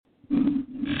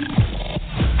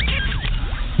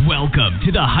Welcome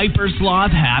to the Hyper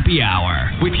Sloth Happy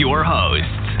Hour with your hosts,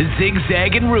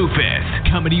 Zigzag and Rufus,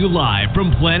 coming to you live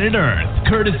from planet Earth,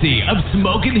 courtesy of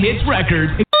Smokin' Hits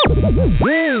Records.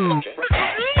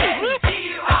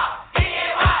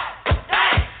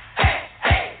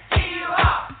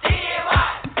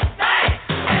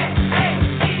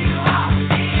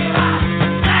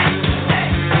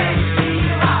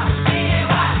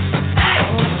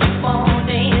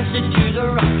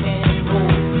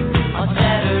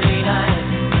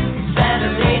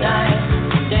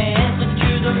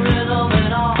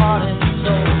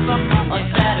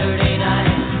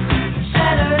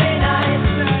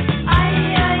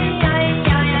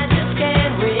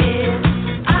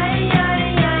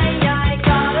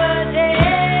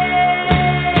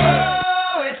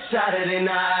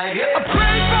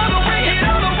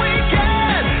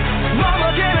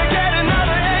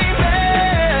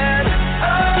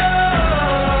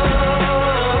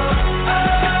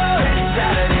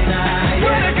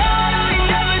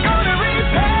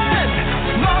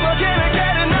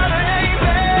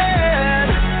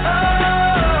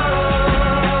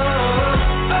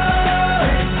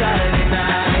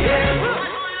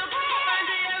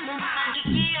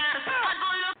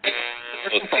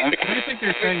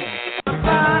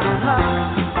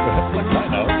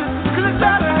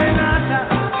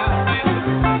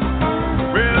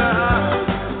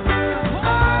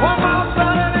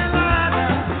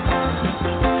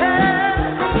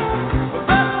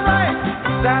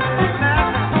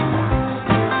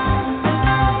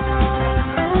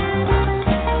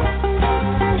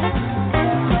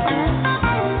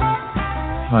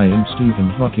 Hi, I'm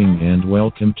Stephen Hawking and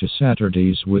welcome to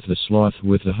Saturdays with the Sloth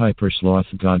with the Hyper Sloth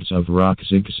gods of rock,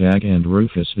 Zigzag and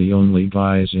Rufus, the only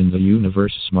guys in the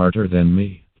universe smarter than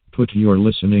me. Put your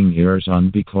listening ears on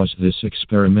because this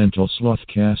experimental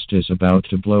Slothcast is about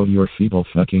to blow your feeble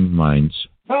fucking minds.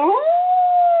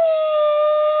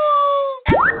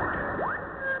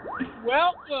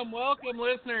 Welcome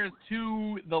listeners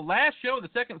to the last show of the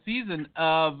second season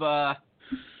of the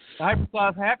Hyper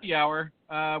Sloth Happy Hour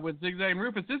with Zigzag and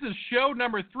Rufus. This is show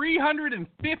number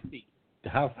 350.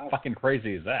 How fucking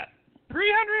crazy is that?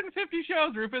 350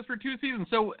 shows, Rufus, for 2 seasons.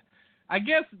 So, I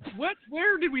guess,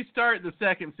 where did we start the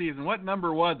second season? What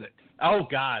number was it? Oh,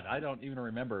 God, I don't even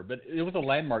remember. But it was a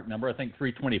landmark number, I think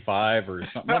 325 or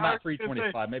something. Well, not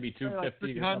 325, maybe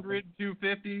 250. 300,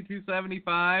 250,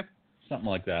 275. Something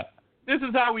like that. This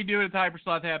is how we do it at the Hyper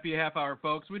Sloth Happy Half Hour,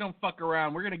 folks. We don't fuck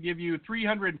around. We're going to give you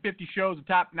 350 shows of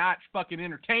top-notch fucking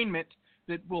entertainment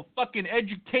that will fucking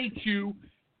educate you,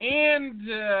 and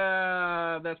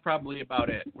that's probably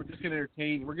about it. We're just going to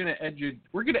entertain. We're going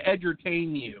to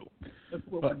entertain you. That's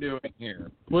what we're doing here.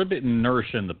 We've been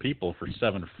nourishing the people for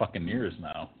 7 fucking years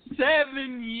now.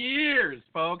 7 years,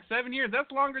 folks. 7 years.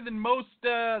 That's longer than most.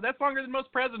 That's longer than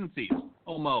most presidencies,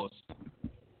 almost.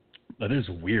 That is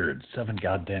weird. 7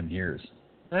 goddamn years.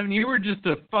 7. You were just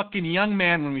a fucking young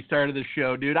man when we started this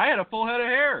show, dude. I had a full head of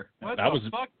hair. What the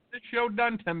fuck has this show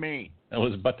done to me? That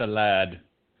was but a lad.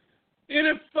 In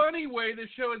a funny way, this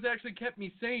show has actually kept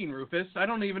me sane, Rufus. I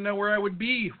don't even know where I would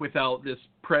be without this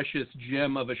precious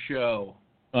gem of a show.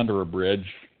 Under a bridge.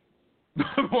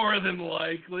 More than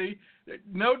likely.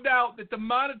 No doubt that the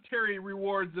monetary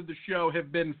rewards of the show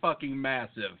have been fucking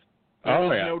massive.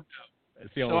 Oh, yeah. No doubt.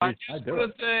 It's the only reason I just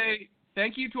want to say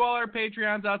thank you to all our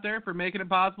Patreons out there for making it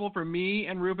possible for me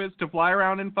and Rufus to fly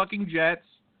around in fucking jets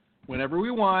whenever we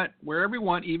want, wherever we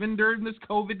want, even during this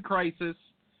COVID crisis.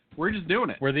 We're just doing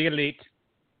it. We're the elite.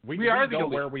 We are the go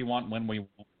elite. Where we want, when we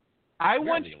want. I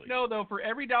want you to know, though, for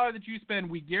every dollar that you spend,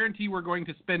 we guarantee we're going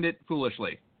to spend it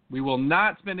foolishly. We will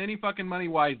not spend any fucking money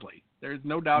wisely. There's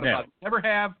no doubt about it. Never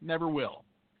have, never will.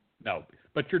 No,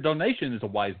 but your donation is a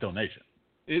wise donation.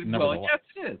 Well, yes,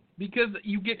 it is, because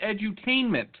you get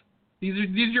edutainment. These are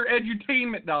your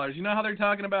edutainment dollars. You know how they're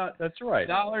talking about That's right.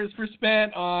 dollars for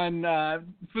spent on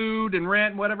food and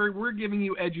rent and whatever? We're giving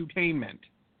you edutainment.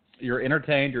 You're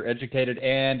entertained, you're educated,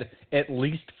 and at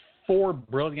least 4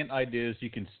 brilliant ideas you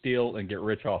can steal and get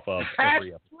rich off of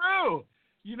every episode. That's true.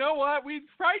 You know what? We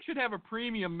probably should have a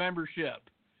premium membership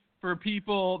for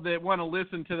people that want to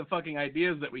listen to the fucking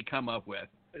ideas that we come up with.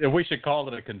 We should call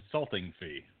it a consulting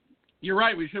fee. You're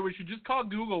right. We should just call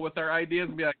Google with our ideas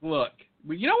and be like, look,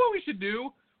 you know what we should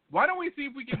do? Why don't we see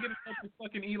if we can get in touch with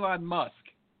fucking Elon Musk?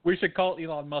 We should call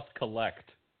Elon Musk Collect.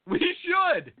 We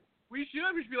should. We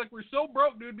should be like, we're so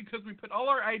broke, dude, because we put all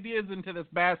our ideas into this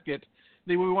basket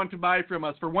that we want to buy from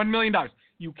us for $1 million.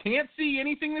 You can't see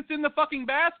anything that's in the fucking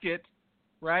basket,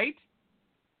 right?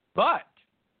 But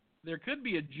there could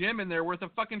be a gem in there worth a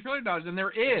fucking $1 trillion, and there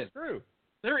is. That's true.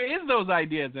 There is those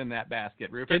ideas in that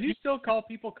basket, Rufus. Can you still call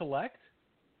people collect?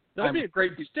 That'd be a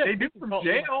great step. They do from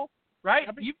jail, right?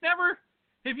 Have you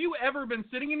ever been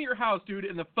sitting in your house, dude,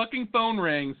 and the fucking phone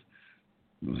rings,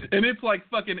 and it's like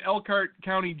fucking Elkhart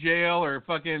County Jail or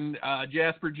fucking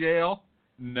Jasper Jail?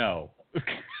 No.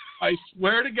 I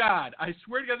swear to God, this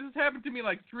has happened to me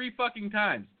like 3 fucking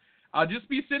times. I'll just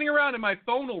be sitting around and my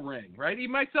phone will ring, right?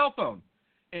 Even my cell phone.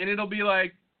 And it'll be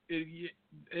like,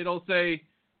 it'll say,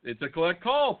 it's a collect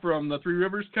call from the Three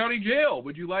Rivers County Jail.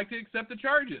 Would you like to accept the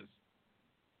charges?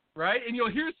 Right? And you'll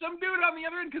hear some dude on the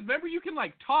other end, because remember, you can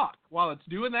like talk while it's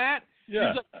doing that.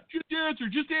 Yeah. He's like,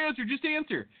 just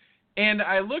answer. And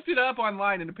I looked it up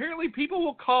online, and apparently people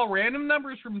will call random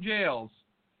numbers from jails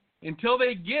until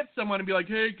they get someone and be like,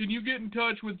 hey, can you get in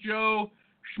touch with Joe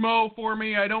Schmo for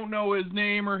me? I don't know his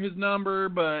name or his number,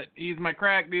 but he's my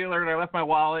crack dealer, and I left my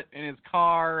wallet in his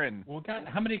car. And well, God,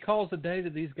 how many calls a day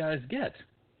do these guys get?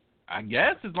 I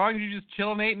guess as long as you're just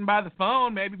chillinating by the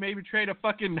phone, maybe trade a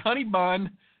fucking honey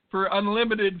bun for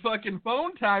unlimited fucking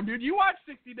phone time, dude. You watch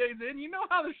 60 Days In, you know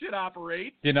how the shit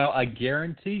operates. You know, I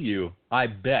guarantee you, I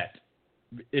bet,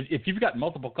 if you've got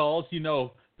multiple calls, you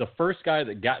know, the first guy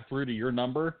that got through to your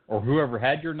number, or whoever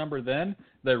had your number then,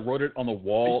 they wrote it on the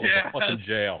wall of the fucking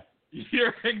jail.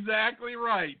 You're exactly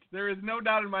right. There is no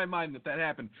doubt in my mind that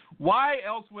happened. Why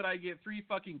else would I get 3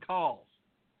 fucking calls?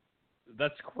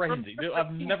 That's crazy. Dude,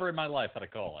 I've never in my life had a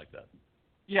call like that.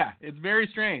 Yeah, it's very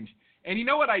strange. And you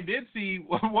know what I did see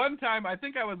one time? I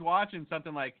think I was watching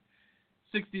something like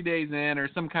 60 Days In or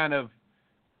some kind of,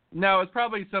 no, it's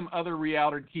probably some other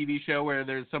reality TV show where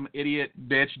there's some idiot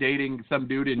bitch dating some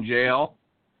dude in jail.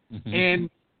 Mm-hmm. And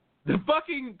the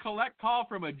fucking collect call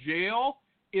from a jail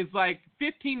is like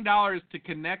 $15 to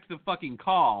connect the fucking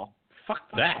call. Fuck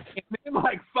that. And then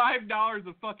like $5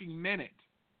 a fucking minute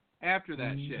after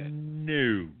that shit.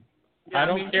 No. Yeah, I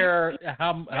don't care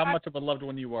how much of a loved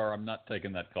one you are, I'm not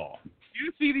taking that call.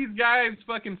 You see these guys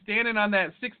fucking standing on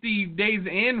that 60 Days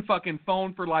In fucking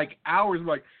phone for like hours,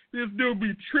 like, this dude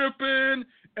be tripping,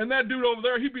 and that dude over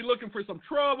there, he'd be looking for some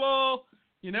trouble.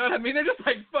 You know what I mean? They're just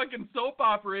like fucking soap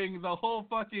operating the whole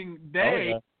fucking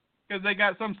day because they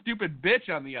got some stupid bitch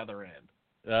on the other end.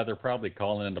 They're probably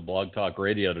calling into Blog Talk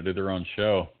Radio to do their own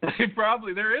show.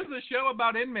 Probably. There is a show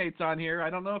about inmates on here. I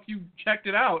don't know if you checked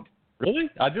it out. Really?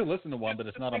 I do listen to one, but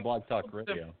it's not on Blog Talk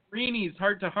Radio. Reenie's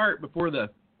Heart to Heart before the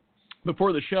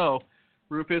show,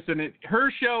 Rufus, and her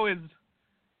show is,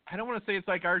 I don't want to say it's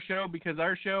like our show because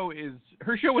her show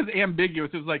was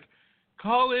ambiguous. It was like,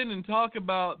 call in and talk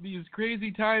about these crazy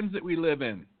times that we live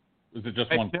in. Is it just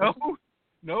one person?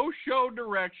 No show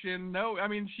direction. No, I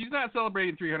mean, she's not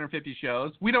celebrating 350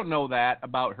 shows. We don't know that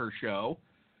about her show.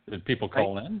 Did people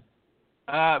call in?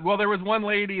 Well, there was one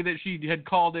lady that she had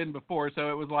called in before, so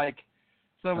it was like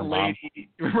some her lady,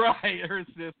 right, her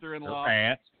sister-in-law. Her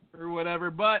aunt. Or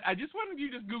whatever. But I just wanted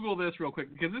you to just Google this real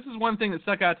quick because this is one thing that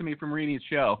stuck out to me from Reenie's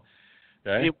show.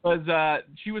 Okay. It was,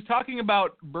 she was talking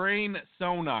about brain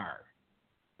sonar.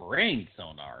 Brain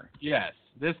sonar? Yes.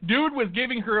 This dude was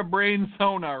giving her a brain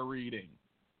sonar reading.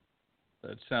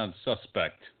 That sounds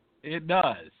suspect. It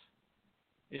does.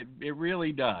 It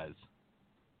really does.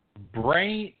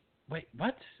 Wait,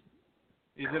 what?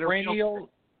 Is it a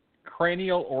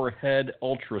cranial or head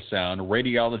ultrasound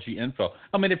radiology info?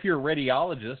 I mean, if you're a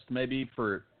radiologist, maybe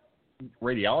for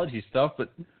radiology stuff,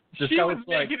 but just she was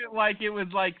making it like it was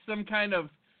like some kind of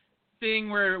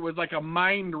thing where it was like a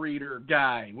mind reader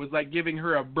guy was like giving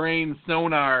her a brain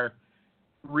sonar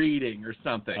reading or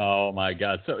something. Oh my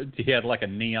God! So he had like a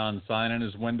neon sign in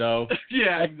his window.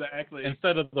 Yeah, exactly.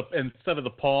 Instead of the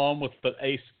palm with the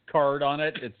ace card on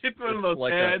it, it's one of those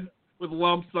like heads with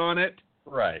lumps on it.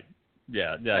 Right.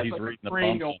 Yeah. He's like reading the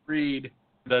cranial bumps. read.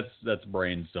 That's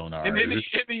brain sonar. And then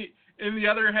in the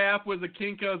other half was a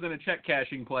Kinko's and a check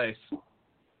cashing place.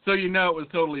 So you know it was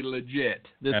totally legit.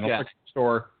 This and guy. a liquor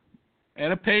store.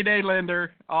 And a payday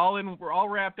lender. We're all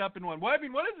wrapped up in one. Well, I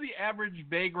mean, what does the average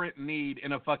vagrant need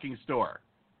in a fucking store?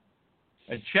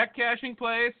 A check cashing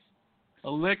place, a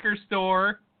liquor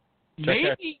store,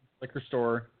 maybe liquor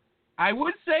store. I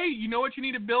would say, you know what you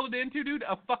need to build it into, dude?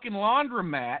 A fucking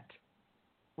laundromat,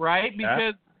 right?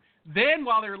 Because then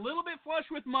while they're a little bit flush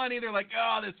with money, they're like,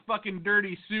 oh, this fucking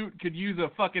dirty suit could use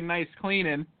a fucking nice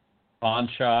cleaning. Pawn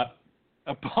shop.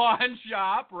 A pawn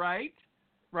shop, right?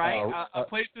 Right? A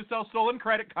place to sell stolen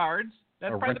credit cards.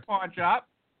 That's probably the pawn shop.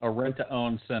 A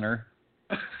rent-to-own center.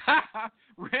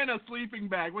 Rent a sleeping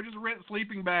bag. We'll just rent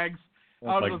sleeping bags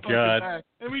out of the fucking bag.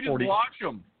 And we just wash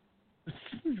them.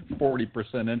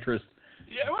 40% interest.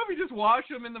 Yeah, well, we just wash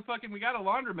them in the fucking, we got a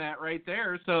laundromat right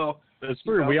there, so. That's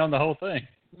true. We own the whole thing.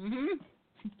 Mm-hmm.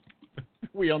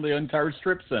 We own the entire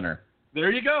strip center. There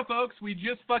you go, folks. We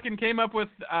just fucking came up with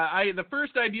the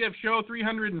first idea of show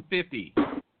 350.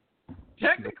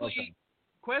 Technically,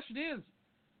 question is,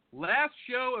 last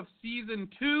show of season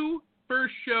 2,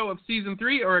 first show of season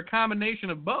 3, or a combination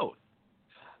of both?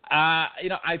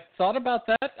 I thought about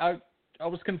that. I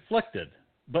was conflicted,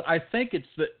 but I think it's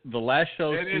the last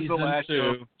show. It is the last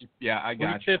 2. show. Yeah, I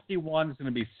got you. 351 is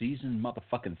going to be season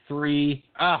motherfucking 3.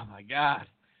 Oh my God!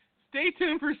 Stay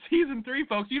tuned for season 3,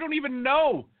 folks. You don't even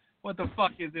know what the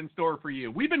fuck is in store for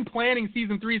you. We've been planning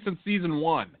season 3 since season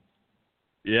 1.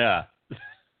 Yeah.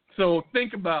 So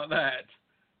think about that.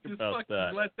 Just about fucking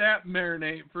that. let that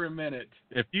marinate for a minute.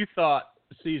 If you thought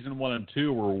season 1 and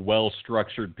 2 were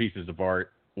well-structured pieces of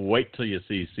art, wait till you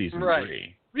see season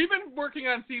 3. We've been working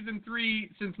on season 3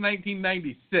 since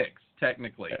 1996,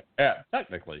 technically. Yeah,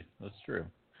 technically. That's true.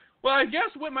 Well, I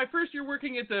guess when my first year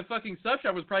working at the fucking sub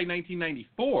shop was probably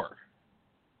 1994.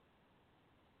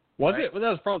 Was it? Well, that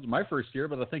was probably my first year,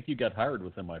 but I think you got hired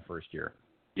within my first year.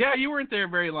 Yeah, you weren't there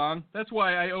very long. That's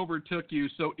why I overtook you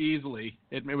so easily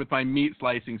with my meat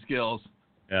slicing skills.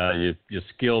 Yeah, you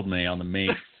skilled me on the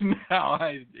meat.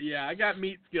 I got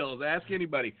meat skills. Ask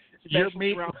anybody. Your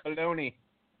meat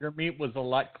was a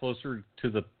lot closer to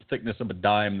the thickness of a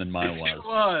dime than mine was. It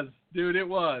was, dude. It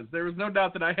was. There was no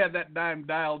doubt that I had that dime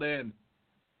dialed in.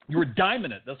 You were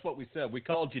diming it. That's what we said. We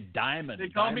called you Diamond. They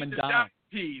called me the dime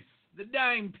piece. The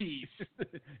dime piece.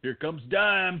 Here comes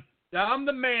Dime. I'm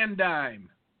the man dime.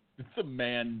 It's a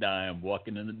man dime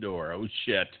walking in the door. Oh,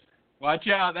 shit. Watch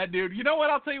out, that dude. You know what?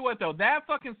 I'll tell you what, though. That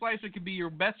fucking slicer could be your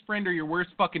best friend or your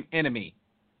worst fucking enemy.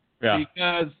 Yeah.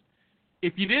 Because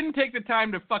if you didn't take the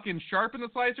time to fucking sharpen the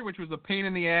slicer, which was a pain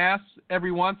in the ass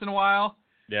every once in a while,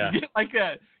 yeah,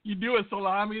 you do a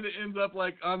salami that ends up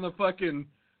like on the fucking,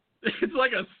 it's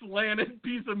like a slanted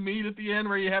piece of meat at the end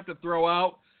where you have to throw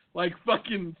out like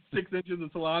fucking 6 inches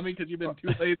of salami because you've been too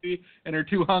lazy and are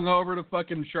too hungover to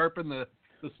fucking sharpen the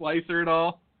slicer at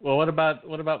all. Well, what about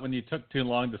when you took too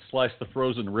long to slice the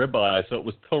frozen ribeye so it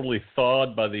was totally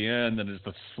thawed by the end and it's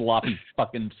a sloppy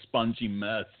fucking spongy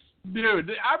mess?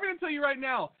 Dude, I'm going to tell you right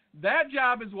now, that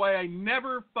job is why I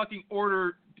never fucking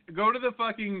go to the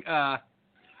fucking,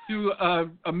 to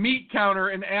a meat counter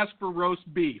and ask for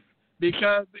roast beef.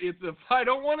 Because I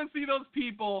don't want to see those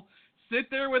people sit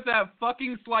there with that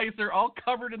fucking slicer all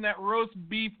covered in that roast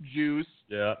beef juice.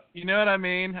 Yeah. You know what I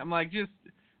mean? I'm like,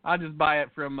 I'll just buy it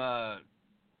from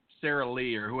Sarah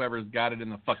Lee or whoever's got it in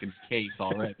the fucking case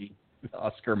already.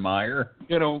 Oscar Mayer.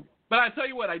 But I tell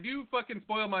you what, I do fucking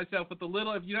spoil myself with the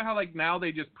little, you know how like now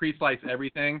they just pre-slice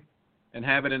everything and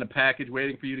have it in a package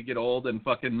waiting for you to get old and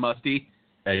fucking musty?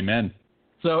 Amen.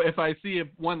 So if I see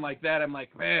one like that, I'm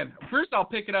like, man, first I'll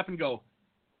pick it up and go,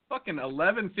 fucking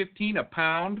 $11.15 a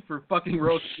pound for fucking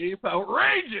roast beef?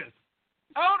 Outrageous!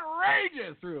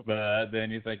 But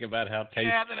then you think about how tasty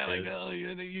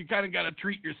it is. You kind of got to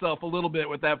treat yourself a little bit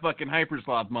with that fucking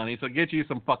hypersloth money, so get you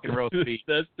some fucking roast beef.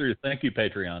 That's true. Thank you,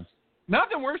 Patreons.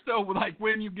 Nothing worse, though, like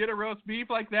when you get a roast beef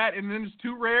like that and then it's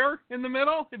too rare in the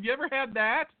middle. Have you ever had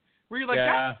that? Where you're like,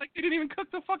 God, like they didn't even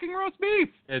cook the fucking roast beef.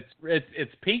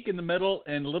 It's pink in the middle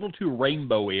and a little too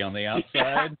rainbowy on the outside.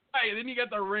 Yeah, right. Then you got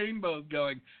the rainbows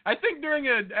going. I think during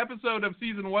an episode of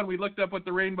season 1, we looked up what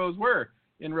the rainbows were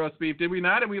in roast beef, did we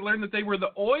not? And we learned that they were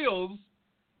the oils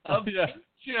of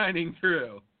shining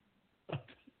through.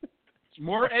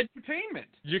 More edutainment.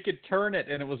 You could turn it,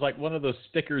 and it was like one of those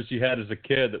stickers you had as a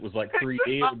kid that was like 3D.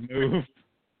 It would move.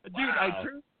 Dude, wow. I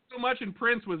turned so much, and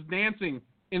Prince was dancing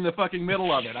in the fucking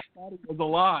middle of it. I thought he was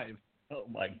alive. Oh,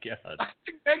 my God. I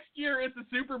think next year at the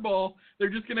Super Bowl,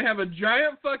 they're just going to have a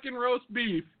giant fucking roast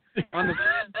beef on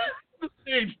the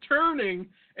stage turning,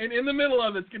 and in the middle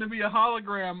of it's going to be a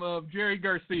hologram of Jerry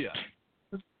Garcia.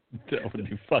 That would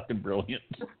be fucking brilliant.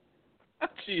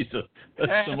 Jesus,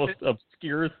 that's the most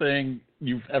obscure thing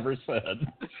you've ever said.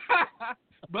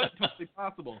 But totally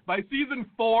possible. By season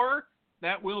 4,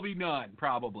 that will be done,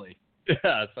 probably.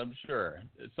 Yes, I'm sure.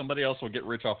 Somebody else will get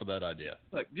rich off of that idea.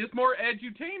 Look, just more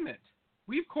edutainment.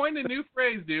 We've coined a new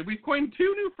phrase, dude. We've coined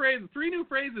 3 new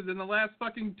phrases in the last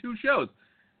fucking 2 shows.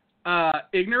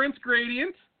 Ignorance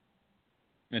gradient.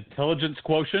 Intelligence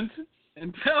quotient.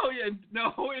 Intelligence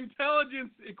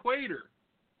equator.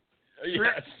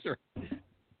 Yes, sir.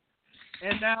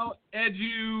 And now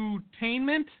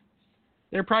edutainment.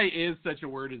 There probably is such a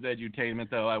word as edutainment,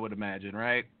 though, I would imagine,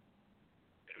 right?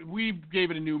 We gave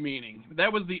it a new meaning.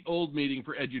 That was the old meaning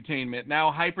for edutainment.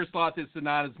 Now hypersloth is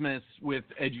synonymous with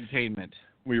edutainment.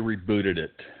 We rebooted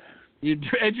it.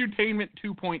 Edutainment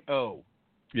 2.0.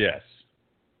 Yes.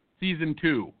 Season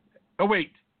 2. Oh,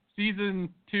 wait. Season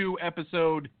 2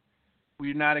 episode,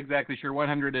 we're not exactly sure,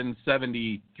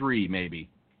 173 maybe.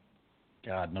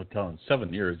 God, no telling.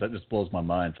 7 years. That just blows my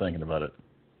mind thinking about it.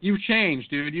 You've changed,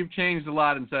 dude. You've changed a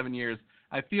lot in 7 years.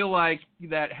 I feel like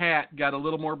that hat got a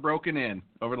little more broken in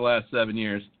over the last 7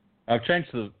 years. I've changed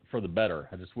for the better.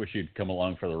 I just wish you'd come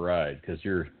along for the ride because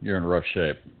you're in rough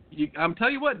shape. I'm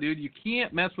telling you what, dude. You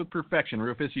can't mess with perfection,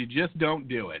 Rufus. You just don't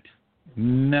do it.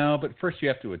 No, but first you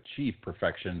have to achieve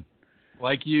perfection.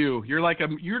 Like you. You're like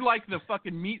the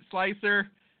fucking meat slicer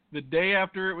the day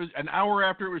after an hour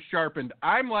after it was sharpened.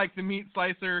 I'm like the meat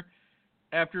slicer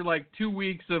after like 2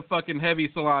 weeks of fucking heavy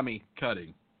salami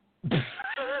cutting.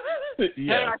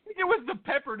 Yeah. I think it was the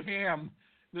peppered ham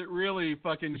that really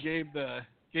fucking gave it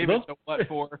the what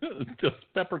for. Those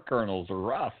pepper kernels are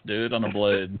rough, dude, on a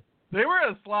blade. They were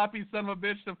a sloppy son of a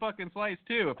bitch to fucking slice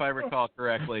too, if I recall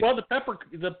correctly. Well,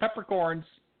 the peppercorns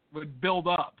would build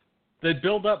up. They'd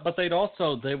build up, but they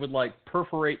would like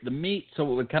perforate the meat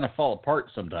so it would kind of fall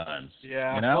apart sometimes.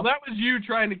 Yeah. You know? Well, that was you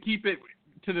trying to keep it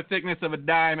to the thickness of a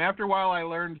dime. After a while, I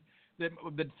learned that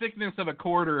the thickness of a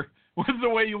quarter was the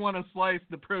way you want to slice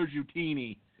the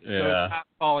prosciutini. Yeah. So it's not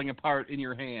falling apart in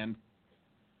your hand.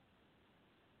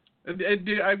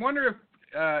 I wonder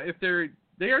if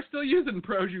they are still using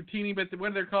prosciutini, but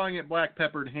what they're calling it black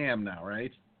peppered ham now,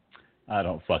 right? I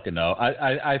don't fucking know.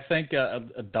 I think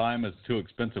a dime is too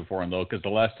expensive for them though, because the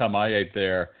last time I ate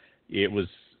there, it was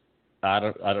I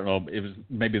don't know. It was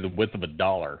maybe the width of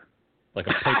 $1, like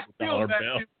a paper dollar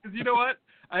bill. Because you know what?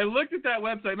 I looked at that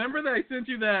website. Remember that I sent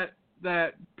you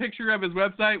that picture of his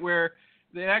website where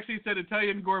they actually said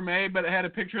Italian gourmet, but it had a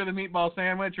picture of the meatball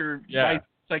sandwich or yeah.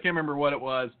 I can't remember what it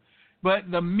was.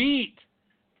 But the meat.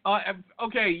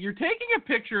 Okay, you're taking a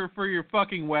picture for your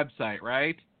fucking website,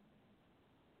 right?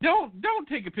 Don't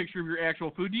take a picture of your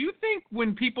actual food. Do you think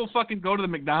when people fucking go to the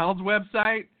McDonald's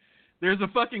website, there's a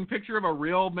fucking picture of a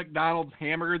real McDonald's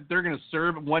hamburger they're going to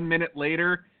serve 1 minute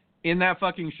later in that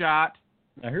fucking shot?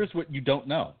 Now, here's what you don't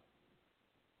know.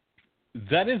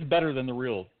 That is better than the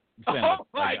real sandwich. Oh,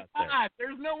 my God.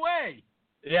 There's no way.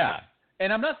 Yeah.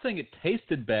 And I'm not saying it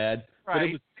tasted bad, right. but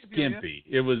it was skimpy.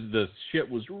 The shit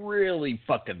was really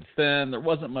fucking thin. There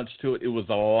wasn't much to it. It was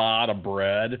a lot of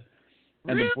bread.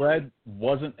 And really? The bread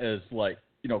wasn't as, like,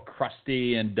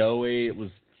 crusty and doughy. It was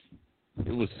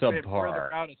subpar.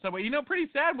 Subway. Pretty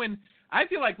sad I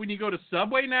feel like when you go to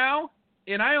Subway now,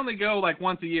 and I only go like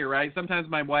once a year, right? Sometimes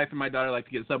my wife and my daughter like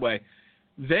to get Subway.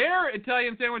 Their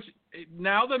Italian sandwich,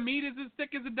 now the meat is as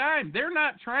thick as a dime. They're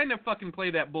not trying to fucking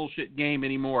play that bullshit game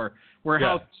anymore where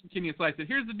how can you slice it.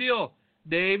 Here's the deal,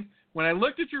 Dave. When I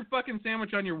looked at your fucking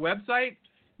sandwich on your website,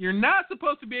 you're not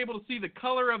supposed to be able to see the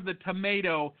color of the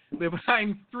tomato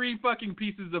behind 3 fucking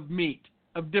pieces of meat,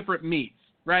 of different meats,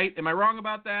 right? Am I wrong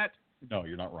about that? No,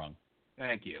 you're not wrong.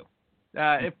 Thank you.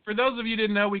 If for those of you who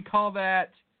didn't know, we call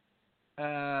that,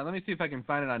 let me see if I can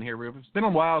find it on here, Rufus. It's been a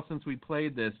while since we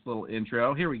played this little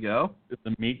intro. Here we go.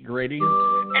 The meat grating.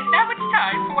 And now it's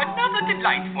time for another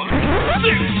delightful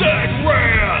Zigzag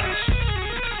Rant!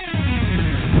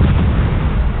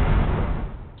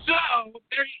 So,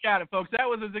 there you got it, folks. That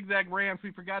was a Zigzag Rant.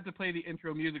 We forgot to play the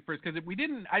intro music first because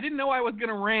I didn't know I was going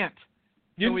to rant.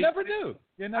 You never do.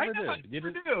 I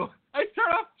never do. I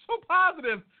start off so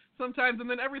positive sometimes, and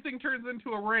then everything turns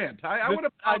into a rant. I would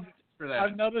apologize for that.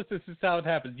 I've noticed this is how it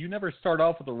happens. You never start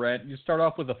off with a rant. You start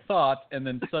off with a thought, and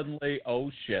then suddenly, oh,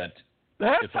 shit.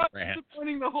 That's it's how a rant.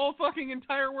 disappointing the whole fucking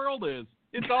entire world is.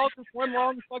 It's all just one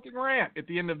long fucking rant at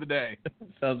the end of the day.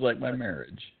 Tsounds like my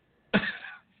marriage.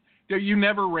 You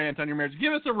never rant on your marriage.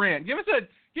 Give us a rant. Give us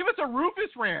a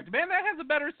Rufus rant. Man, that has a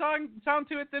better sound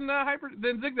to it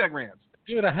than Zigzag Rants.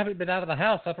 Dude, I haven't been out of the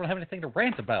house. I don't have anything to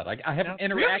rant about. I haven't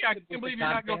interacted really? I with can't believe the you're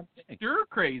not goddamn going thing. stir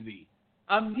crazy.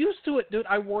 I'm used to it, dude.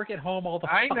 I work at home all the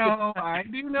I fucking know. time.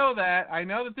 I do know that. I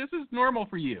know that this is normal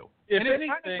for you. If and it's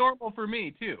anything, kind of normal for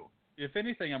me, too. If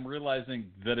anything, I'm realizing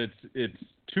that it's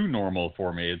too normal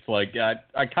for me. It's like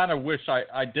I kind of wish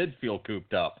I did feel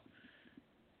cooped up.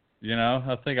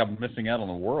 I think I'm missing out on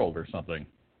the world or something.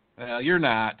 You're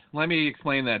not. Let me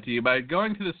explain that to you. By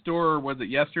going to the store, was it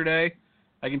yesterday?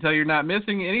 I can tell you're not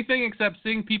missing anything except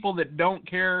seeing people that don't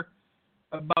care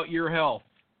about your health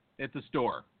at the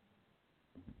store.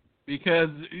 Because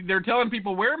they're telling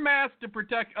people, wear masks to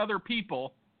protect other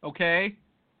people, okay?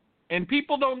 And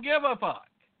people don't give a fuck.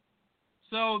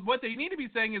 So what they need to be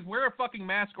saying is wear a fucking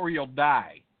mask or you'll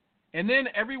die. And then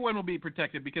everyone will be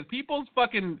protected because people's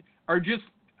fucking are just,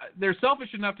 they're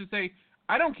selfish enough to say,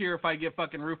 I don't care if I get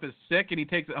fucking Rufus sick and he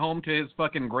takes it home to his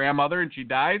fucking grandmother and she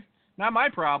dies. Not my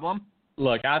problem.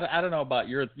 Look, I don't know about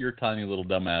your tiny little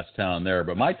dumbass town there,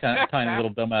 but my tiny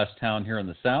little dumbass town here in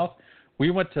the South, we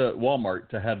went to Walmart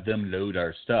to have them load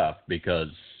our stuff because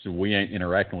we ain't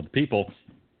interacting with people.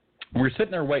 And we're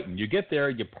sitting there waiting. You get there,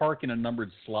 you park in a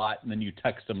numbered slot, and then you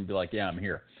text them and be like, yeah, I'm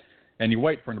here. And you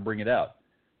wait for them to bring it out.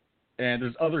 And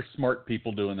there's other smart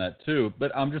people doing that too.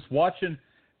 But I'm just watching,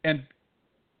 and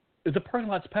the parking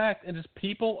lot's packed, and just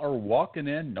people are walking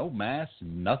in, no masks,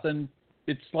 nothing.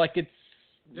 It's like it's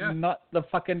not the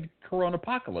fucking corona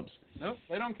apocalypse. Nope,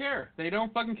 they don't care. They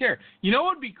don't fucking care. You know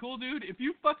what would be cool, dude? If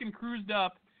you fucking cruised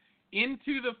up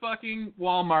into the fucking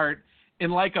Walmart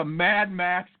in like a Mad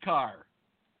Max car.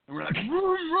 And we're like,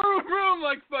 vroom, vroom, vroom,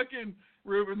 like fucking,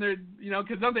 and they're,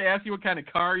 because don't they ask you what kind of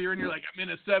car you're in? You're like, I'm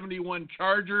in a 71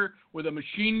 Charger with a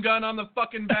machine gun on the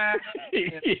fucking back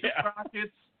and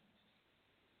rockets.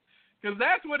 Because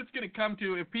that's what it's going to come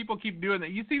to if people keep doing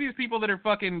that. You see these people that are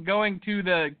fucking going to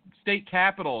the state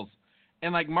capitals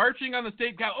and like marching on the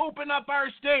state capitol, open up our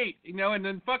state, and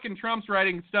then fucking Trump's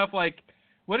writing stuff like,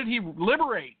 what did he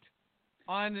liberate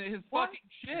on his fucking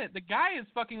shit? The guy has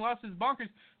fucking lost his bonkers.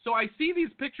 So I see these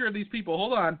picture of these people.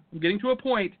 Hold on. I'm getting to a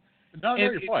point. No, and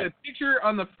you're fine. It's a picture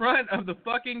on the front of the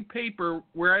fucking paper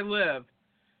where I live.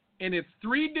 And it's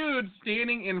three dudes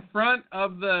standing in front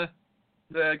of the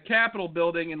Capitol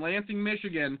building in Lansing,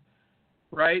 Michigan,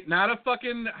 right? Not a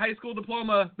fucking high school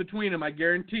diploma between them, I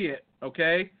guarantee it,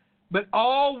 okay? But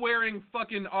all wearing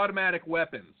fucking automatic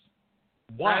weapons.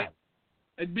 Why?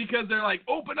 Right? Because they're like,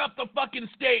 open up the fucking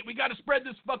state. We got to spread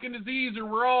this fucking disease or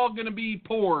we're all going to be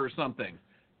poor or something.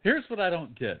 Here's what I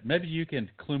don't get. Maybe you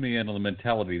can clue me in on the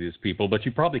mentality of these people, but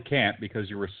you probably can't because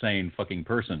you're a sane fucking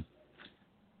person.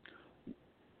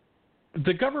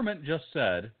 The government just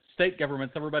said, state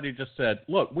governments, everybody just said,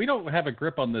 look, we don't have a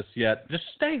grip on this yet. Just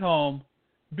stay home,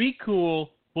 be cool,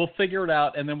 we'll figure it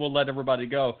out, and then we'll let everybody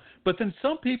go. But then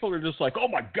some people are just like, oh,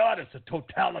 my God, it's a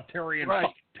totalitarian fucking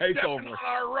takeover. Stepping on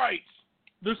our rights.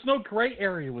 There's no gray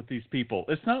area with these people.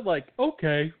 It's not like,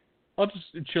 okay, I'll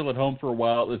just chill at home for a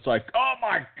while. It's like, oh,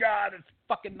 my God, it's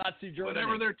fucking Nazi Germany.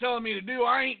 Whatever they're telling me to do,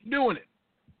 I ain't doing it.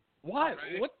 Why?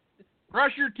 Right? What?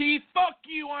 Brush your teeth? Fuck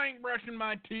you, I ain't brushing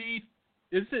my teeth.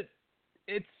 Is it?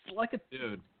 It's like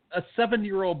a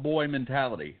 7-year-old boy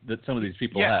mentality that some of these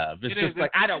people have. It's just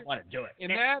like, I don't want to do it.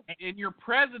 And your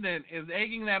president is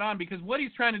egging that on because what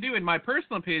he's trying to do, in my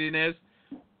personal opinion, is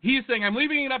he's saying, I'm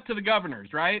leaving it up to the governors,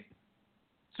 right?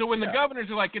 So when the governors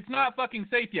are like, it's not fucking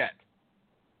safe yet,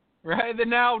 right? Then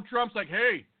now Trump's like,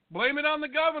 hey, blame it on the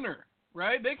governor,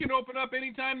 right? They can open up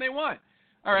anytime they want.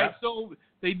 All right, so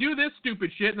they do this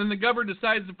stupid shit, and then the governor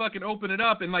decides to fucking open it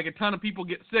up, and like a ton of people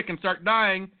get sick and start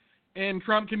dying, and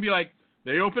Trump can be like,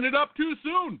 they opened it up too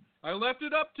soon. I left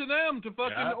it up to them to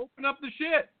fucking open up the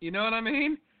shit. You know what I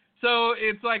mean? So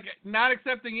it's like not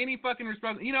accepting any fucking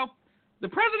responsibility. The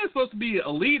president's supposed to be a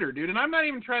leader, dude, and I'm not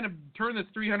even trying to turn this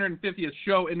 350th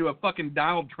show into a fucking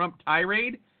Donald Trump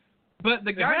tirade, but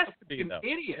the guy's a fucking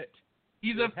idiot.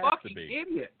 He's a fucking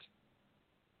idiot.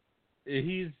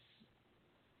 He's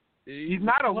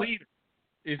not a leader.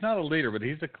 He's not a leader, but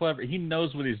he's a clever. He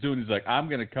knows what he's doing. He's like, I'm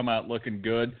going to come out looking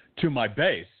good to my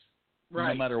base,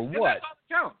 no matter what. And that's all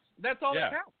that counts. That's all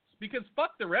that counts. Because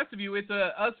fuck the rest of you. It's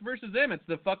us versus them. It's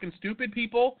the fucking stupid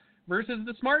people versus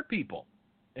the smart people.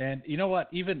 And you know what?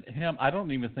 Even him, I don't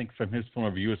even think from his point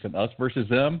of view it's an us versus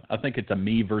them. I think it's a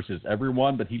me versus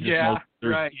everyone. But he just knows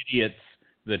there's idiots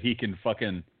that he can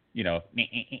fucking, control.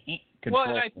 Well,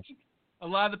 and I think a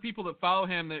lot of the people that follow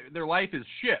him, their life is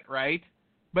shit, right?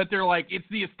 But they're like, it's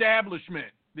the establishment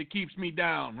that keeps me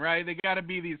down, right? They got to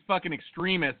be these fucking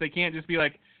extremists. They can't just be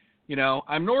like,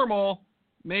 I'm normal.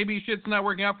 Maybe shit's not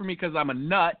working out for me because I'm a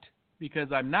nut,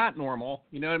 because I'm not normal.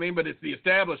 You know what I mean? But it's the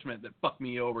establishment that fucked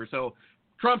me over. So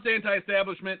Trump's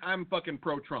anti-establishment. I'm fucking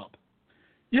pro-Trump.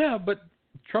 Yeah, but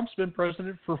Trump's been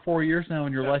president for 4 years now,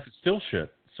 and your life is still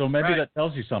shit. So maybe that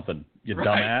tells you something, you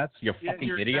dumbass, you fucking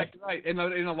you're idiot. Exactly right.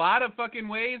 In a lot of fucking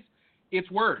ways, it's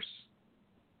worse.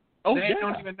 Oh, they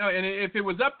don't even know. And if it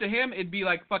was up to him, it'd be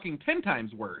like fucking 10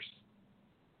 times worse.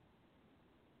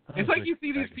 It's like you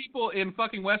see these people in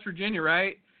fucking West Virginia,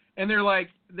 right? And they're like,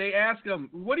 they ask them,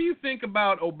 what do you think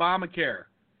about Obamacare?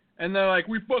 And they're like,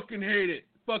 we fucking hate it.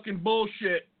 Fucking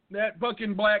bullshit. That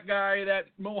fucking black guy, that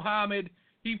Mohammed,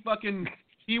 he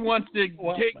wants to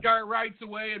take our rights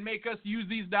away and make us use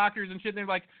these doctors and shit. And they're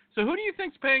like, so who do you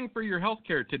think's paying for your health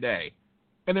care today?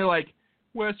 And they're like,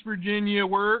 West Virginia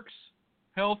Works,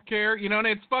 health care, and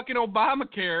it's fucking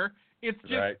Obamacare. It's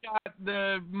just got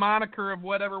the moniker of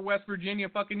whatever West Virginia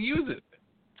fucking uses.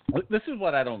 This is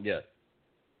what I don't get.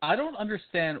 I don't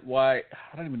understand why.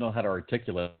 I don't even know how to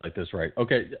articulate this right.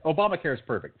 Okay, Obamacare is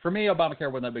perfect. For me,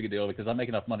 Obamacare wasn't that big a deal because I make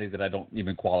enough money that I don't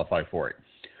even qualify for it.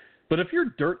 But if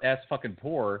you're dirt-ass fucking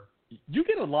poor, you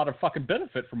get a lot of fucking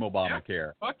benefit from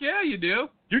Obamacare. Fuck yeah, you do.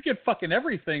 You get fucking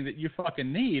everything that you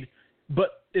fucking need,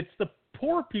 but it's the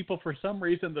poor people, for some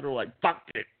reason, that are like, fuck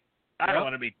it. I don't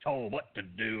want to be told what to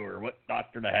do or what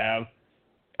doctor to have.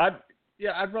 I'd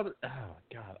rather. Oh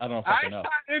God, I don't fucking know. I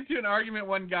got into an argument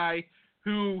one guy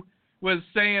who was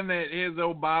saying that his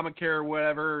Obamacare or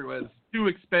whatever was too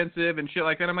expensive and shit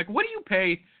like that. I'm like, what do you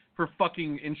pay for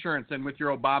fucking insurance and with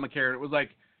your Obamacare? And it was like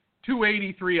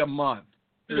 $283 a month.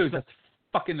 Dude, that's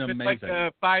fucking amazing. It's like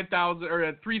a $5,000 or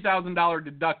a $3,000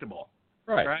 deductible.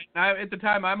 Right. Now, at the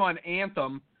time, I'm on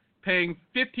Anthem, paying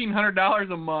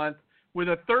 $1,500 a month with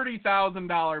a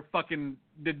 $30,000 fucking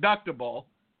deductible.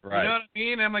 Right. You know what I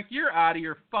mean? And I'm like, you're out of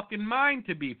your fucking mind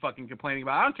to be fucking complaining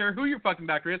about. I don't care who your fucking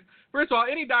doctor is. First of all,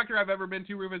 any doctor I've ever been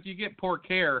to, Rufus, you get poor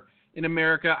care in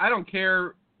America. I don't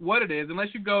care what it is,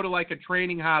 unless you go to like a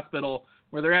training hospital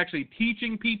where they're actually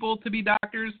teaching people to be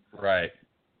doctors. Right.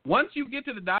 Once you get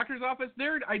to the doctor's office,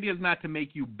 their idea is not to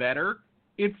make you better.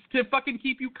 It's to fucking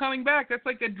keep you coming back. That's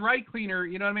like a dry cleaner,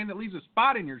 you know what I mean, that leaves a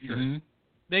spot in your shirt. Mm-hmm.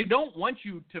 They don't want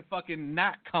you to fucking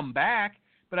not come back.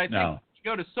 But I think if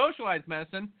you go to socialized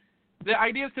medicine, the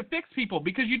idea is to fix people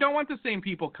because you don't want the same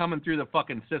people coming through the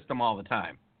fucking system all the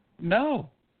time. No.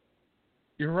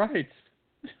 You're right.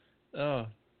 Oh,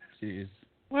 jeez.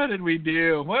 What did we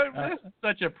do? This is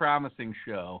such a promising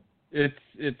show. It's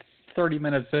 30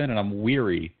 minutes in and I'm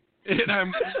weary. And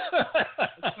I'm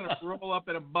just going to roll up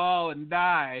in a ball and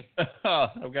die.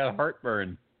 I've got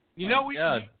heartburn. You know what we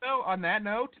should do, though, on that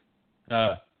note?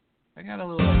 I got a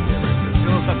little idea.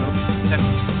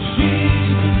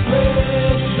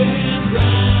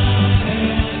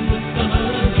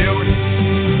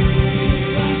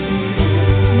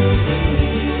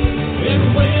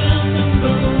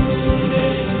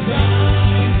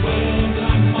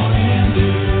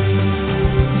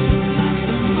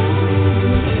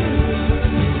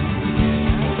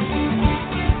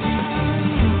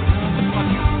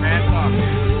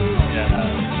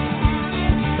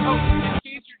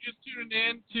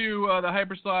 The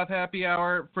Hypersloth Happy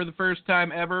Hour for the first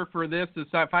time ever for this, the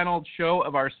final show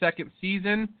of our second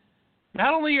season.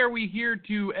 Not only are we here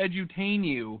to edutain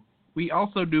you, we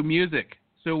also do music.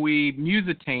 So we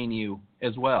musitain you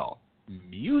as well.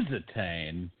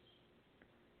 Musitain?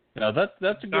 Now that's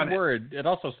a good word. It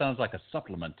also sounds like a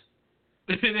supplement.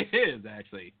 It is,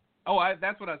 actually. Oh,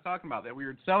 that's what I was talking about. That we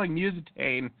were selling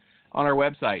musitain on our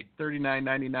website,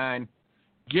 $39.99,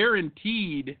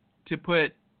 guaranteed to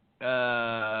put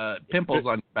pimples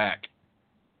on your back.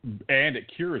 And it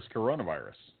cures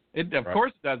coronavirus. Of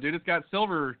course it does, dude. It's got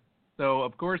silver, so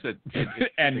of course it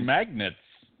and magnets.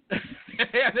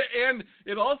 and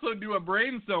it also do a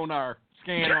brain sonar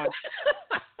scan on.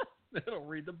 It'll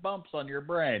read the bumps on your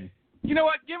brain. You know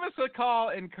what? Give us a call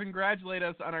and congratulate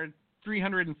us on our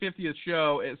 350th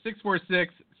show at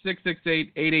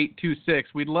 646-668-8826.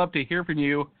 We'd love to hear from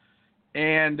you.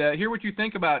 And hear what you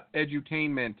think about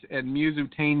edutainment and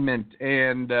musetainment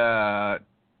and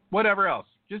whatever else.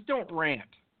 Just don't rant.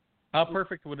 How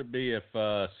perfect would it be if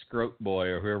Scrote Boy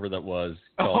or whoever that was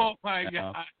called, my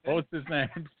God. What was his name?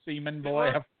 Seaman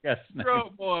Boy? I forget his name.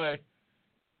 Scrote Boy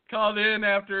called in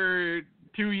after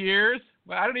 2 years.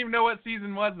 Well, I don't even know what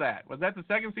season was that. Was that the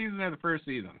second season or the first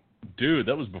season? Dude,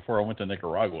 that was before I went to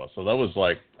Nicaragua. So that was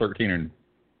like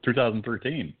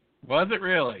 2013. Was it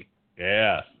really?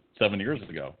 Yeah. 7 years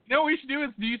ago. You know what we should do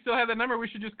is, do you still have that number? We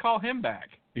should just call him back.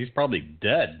 He's probably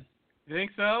dead. You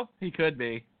think so? He could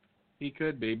be.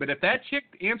 But if that chick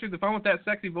answered the phone with that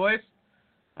sexy voice,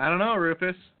 I don't know,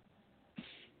 Rufus.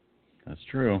 That's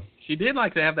true. She did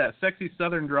like to have that sexy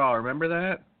southern drawl. Remember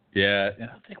that? Yeah.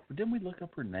 Didn't we look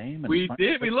up her name? We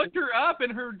did. We looked her up,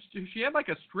 and she had like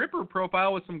a stripper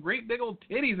profile with some great big old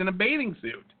titties in a bathing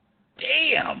suit.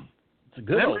 Damn. It's a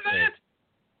good Remember old that? thing.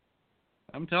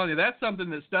 I'm telling you, that's something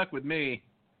that stuck with me.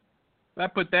 I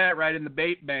put that right in the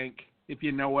bait bank, if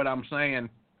you know what I'm saying.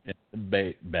 In the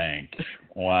bait bank.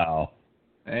 Wow.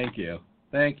 Thank you.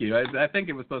 I think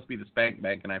it was supposed to be the spank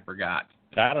bank, and I forgot.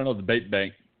 I don't know. The bait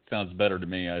bank sounds better to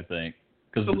me, I think.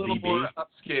 It's a little more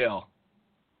upscale.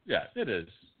 Yeah, it is.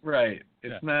 Right.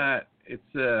 It's not. It's,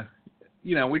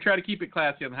 we try to keep it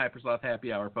classy on the Hypersloth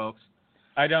Happy Hour, folks.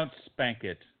 I don't spank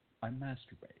it. I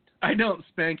masturbate. I don't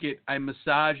spank it. I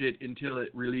massage it until it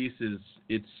releases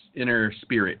its inner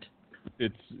spirit.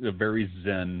 It's a very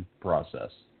zen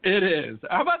process. It is.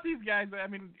 How about these guys? I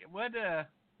mean, what's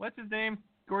his name?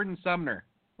 Gordon Sumner.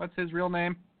 What's his real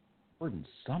name? Gordon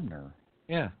Sumner?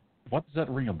 Yeah. What does that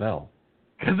ring a bell?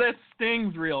 Because that's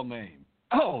Sting's real name.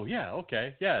 Oh, yeah,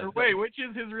 okay. Yeah. Or wait, which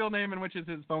is his real name and which is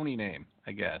his phony name,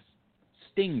 I guess?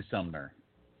 Sting Sumner.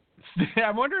 I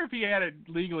wonder if he had it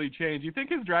legally changed. You think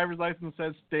his driver's license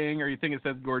says Sting, or you think it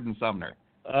says Gordon Sumner?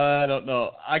 I don't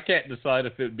know. I can't decide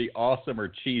if it would be awesome or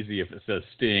cheesy if it says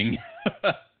Sting.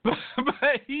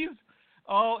 but he's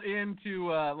all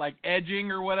into like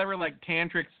edging or whatever, like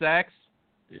tantric sex.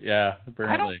 Yeah,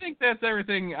 apparently. I don't think that's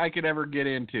everything I could ever get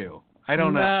into. I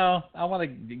don't know. No, I want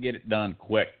to get it done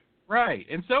quick. Right,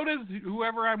 and so does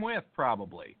whoever I'm with,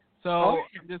 probably. So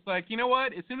I'm just like, you know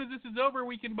what? As soon as this is over,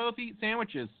 we can both eat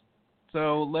sandwiches.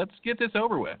 So let's get this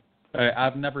over with.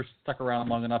 I've never stuck around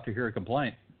long enough to hear a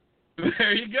complaint.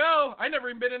 There you go. I never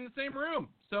even been in the same room,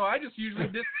 so I just usually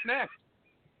disconnect.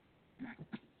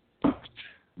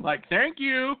 Like, thank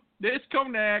you,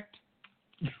 disconnect.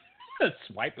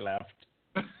 Swipe left.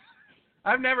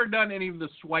 I've never done any of the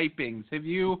swipings. Have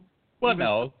you? Well,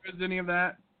 no. Any of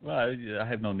that? Well, I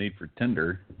have no need for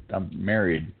Tinder. I'm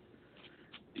married.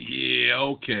 Yeah,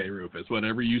 okay, Rufus.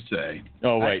 Whatever you say.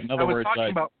 Oh, wait. In other words, I was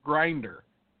talking about Grindr.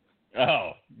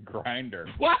 Oh, Grindr.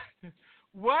 What?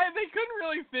 Why? They couldn't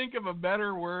really think of a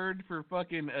better word for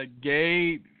fucking a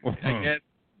gay, I guess,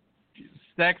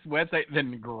 sex website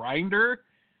than Grindr.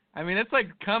 I mean, it's like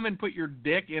come and put your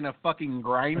dick in a fucking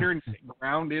grinder and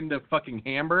ground into fucking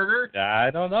hamburger.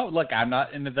 I don't know. Look, I'm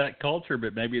not into that culture,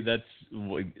 but maybe that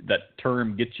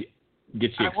term gets you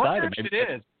excited. I wonder if it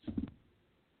is.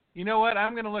 You know what?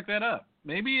 I'm gonna look that up.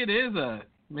 Maybe it is a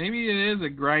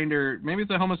grinder. Maybe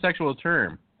it's a homosexual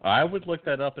term. I would look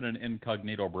that up in an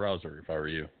incognito browser if I were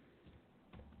you,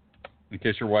 in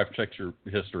case your wife checks your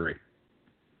history.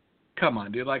 Come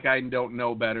on, dude. Like, I don't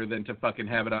know better than to fucking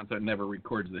have it on so it never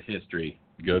records the history.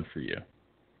 Good for you.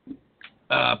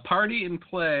 Party and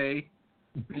play.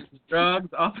 Drugs,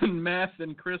 often meth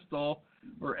and crystal,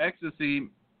 or ecstasy.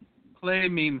 Play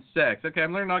means sex. Okay,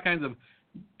 I'm learning all kinds of,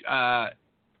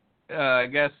 I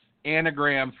guess,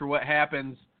 anagrams for what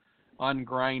happens on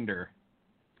Grindr.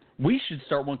 We should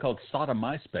start one called Sodom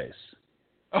MySpace.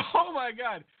 Oh, my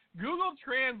God. Google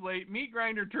Translate, meat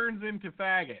grinder turns into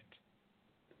faggot.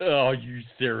 Oh, are you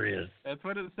serious? That's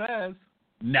what it says.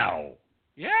 No.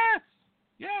 Yes.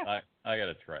 Yes. I got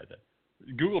to try that.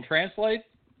 Google Translate?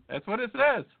 That's what it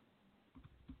says.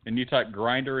 And you type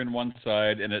grinder in one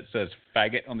side and it says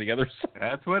faggot on the other side?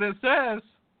 That's what it says.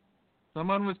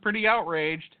 Someone was pretty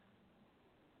outraged.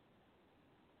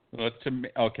 Well,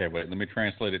 okay, wait. Let me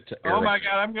translate it to Arabic. Arabic.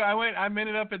 Oh, my God. I'm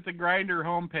ended up at the Grindr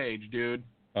homepage, dude.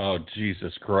 Oh,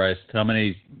 Jesus Christ. How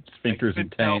many sphincters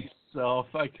and taints?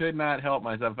 I could not help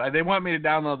myself. They want me to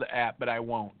download the app, but I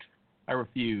won't. I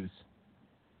refuse.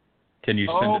 Can you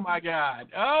send it? My God.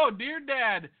 Oh, dear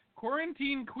Dad.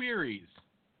 Quarantine queries.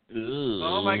 Ugh.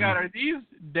 Oh, my God. Are these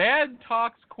Dad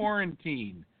Talks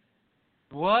Quarantine?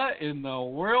 What in the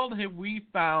world have we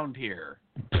found here?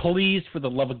 Please, for the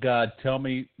love of God, tell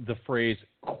me the phrase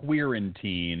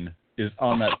quarantine is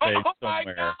on that page somewhere.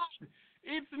 My God.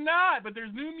 It's not, but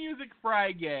there's new music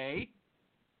Friday.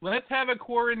 Let's have a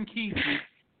quarantine.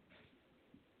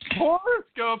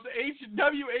 Horoscopes,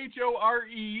 WHORE.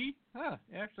 Huh,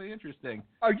 actually interesting.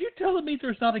 Are you telling me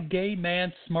there's not a gay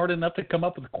man smart enough to come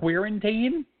up with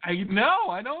quarantine? No,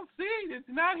 I don't see it. It's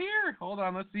not here. Hold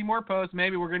on, let's see more posts.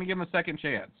 Maybe we're going to give him a second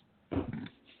chance.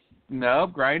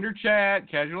 Nope, Grindr chat,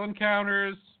 casual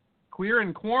encounters, queer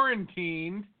and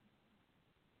quarantined.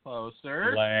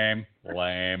 Closer. Lame.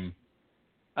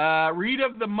 Read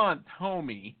of the month,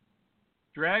 homie.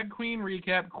 Drag queen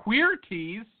recap, queer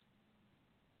teas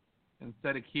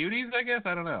instead of cuties, I guess.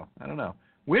 I don't know.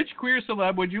 Which queer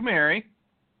celeb would you marry?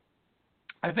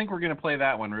 I think we're going to play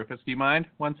that one, Rufus. Do you mind?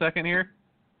 1 second here.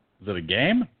 Is it a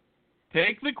game?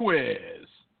 Take the quiz.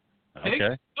 Okay. Take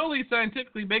a solely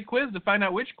scientifically based quiz to find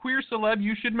out which queer celeb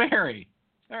you should marry.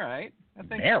 All right. I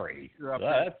think marry? You're up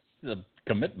That's a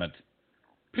commitment.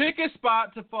 Pick a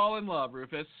spot to fall in love,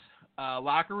 Rufus.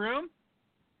 Locker room.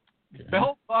 Okay.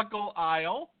 Belt buckle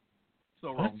aisle.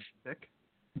 So romantic.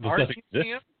 Art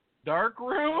museum. Dark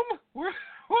room. What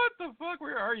the fuck?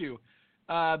 Where are you?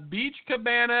 Beach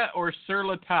cabana or sur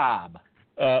la table?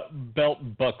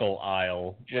 Belt buckle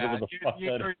aisle. Yeah, Whatever the fuck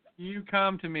that is. You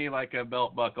come to me like a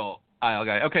belt buckle aisle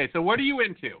guy. Okay, so what are you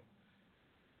into?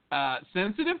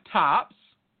 Sensitive tops.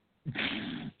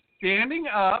 Standing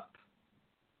up.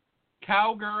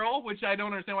 Cowgirl, which I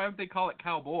don't understand. Why would they call it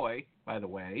cowboy, by the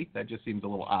way? That just seems a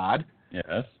little odd.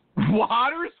 Yes.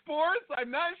 Water sports? I'm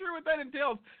not sure what that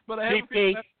entails, but I have a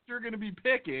feeling that's what you're going to be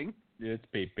picking. It's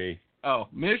pee-pee. Oh,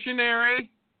 missionary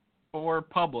or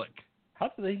public? How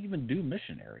do they even do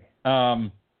missionary?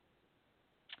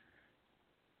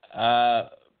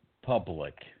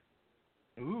 Public.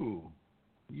 Ooh,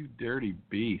 you dirty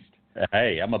beast.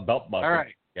 Hey, I'm a belt buckle All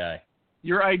right. guy.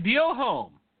 Your ideal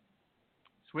home.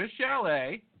 Swiss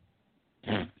Chalet,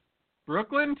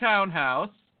 Brooklyn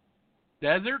Townhouse,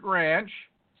 Desert Ranch,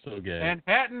 So gay.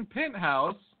 Manhattan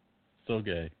Penthouse, So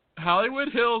gay. Hollywood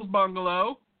Hills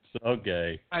Bungalow, so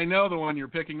gay. I know the one you're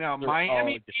picking now. They're Miami all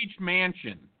gay. Beach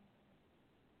Mansion.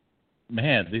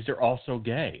 Man, these are all so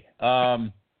gay.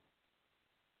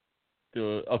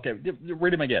 Okay,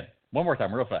 read them again. One more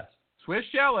time, real fast. Swiss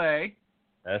Chalet.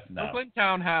 That's no. Brooklyn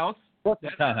Townhouse.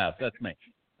 Brooklyn Townhouse, that's me.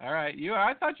 All right.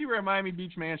 I thought you were a Miami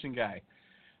Beach Mansion guy.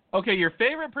 Okay, your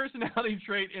favorite personality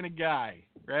trait in a guy.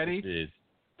 Ready? Jeez.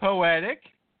 Poetic,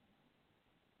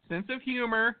 sense of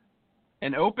humor,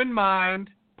 an open mind,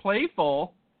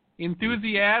 playful,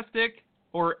 enthusiastic,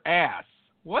 or ass.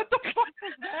 What the fuck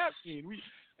does that mean?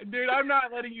 Dude, I'm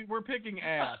not letting you. We're picking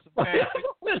ass. Okay?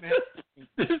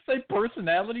 Did it say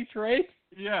personality trait?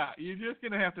 Yeah, you're just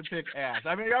going to have to pick ass.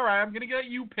 I mean, all right, I'm going to let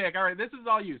you pick. All right, this is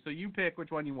all you, so you pick which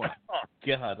one you want. Oh,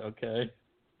 God, okay.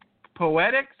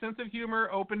 Poetic, sense of humor,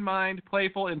 open mind,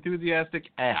 playful, enthusiastic,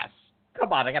 ass.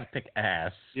 Come on, I got to pick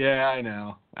ass. Yeah, I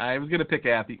know. I was going to pick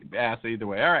ass either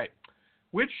way. All right.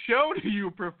 Which show do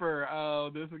you prefer?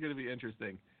 Oh, this is going to be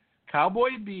interesting.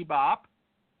 Cowboy Bebop,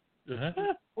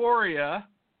 Euphoria,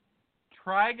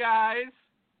 Try Guys,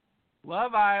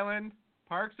 Love Island,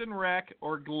 Parks and Rec,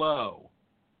 or Glow?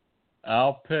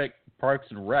 I'll pick Parks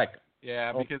and Rec.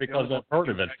 Yeah, because I've heard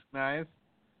of it. Nice.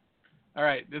 All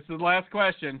right, this is the last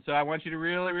question, so I want you to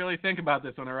really, really think about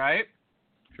this one, all right?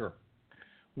 Sure.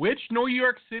 Which New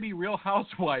York City Real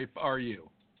Housewife are you?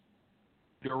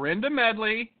 Dorinda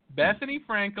Medley, Bethany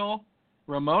Frankel,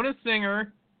 Ramona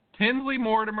Singer, Tinsley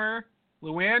Mortimer,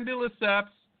 Luann de Lesseps,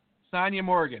 Sonia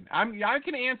Morgan. I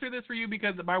can answer this for you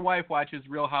because my wife watches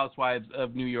Real Housewives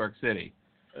of New York City.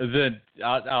 Then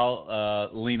I'll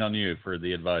lean on you for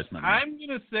the advisement. I'm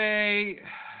going to say,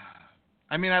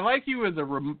 I mean, I like you as a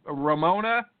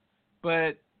Ramona,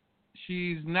 but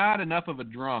she's not enough of a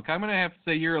drunk. I'm going to have to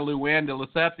say you're a Luann de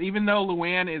Lesseps, even though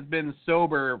Luann has been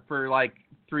sober for like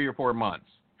 3 or 4 months.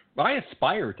 I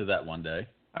aspire to that one day.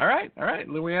 All right.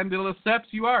 Luann de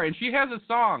Lesseps, you are. And she has a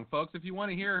song, folks. If you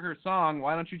want to hear her song,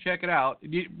 why don't you check it out?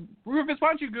 Rufus, why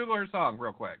don't you Google her song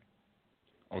real quick?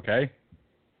 Okay.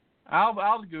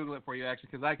 I'll Google it for you, actually,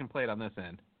 because I can play it on this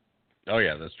end. Oh,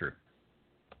 yeah, that's true.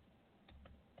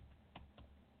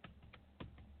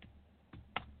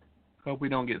 Hope we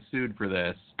don't get sued for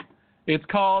this. It's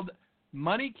called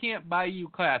Money Can't Buy You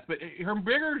Class, but her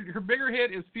bigger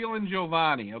hit is Feelin'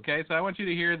 Giovanni, okay? So I want you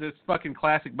to hear this fucking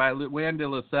classic by Luann de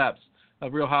Lesseps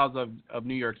of Real Housewives of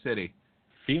New York City.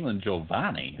 Feelin'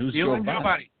 Giovanni? Who's Feelin'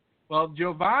 Giovanni? Well,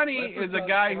 Giovanni is a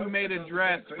guy who made a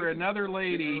dress for another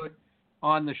lady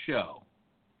on the show,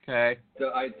 okay?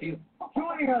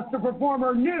 Joining us to perform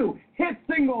her new hit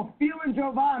single, Feelin'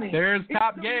 Giovanni. There's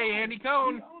Top Gay, Andy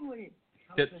Cohn.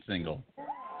 Hit single.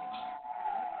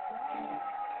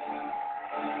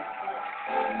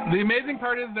 The amazing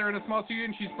part is they're in a small studio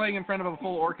and she's playing in front of a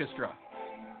full orchestra.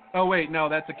 Oh, wait, no,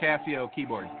 that's a Casio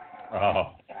keyboard.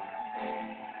 Oh.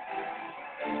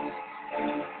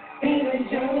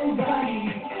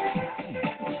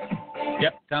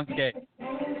 Yep, sounds gay.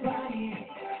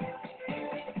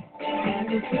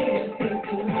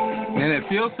 And it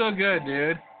feels so good,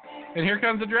 dude. And here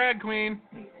comes the drag queen.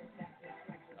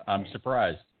 I'm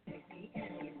surprised.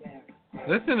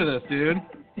 Listen to this, dude.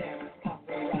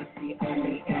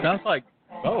 Sounds like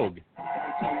Vogue.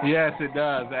 Yes, it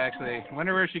does, actually.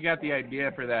 Wonder where she got the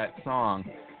idea for that song.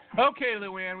 Okay,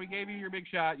 Luann, we gave you your big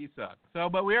shot. You suck.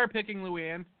 But we are picking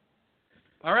Luann.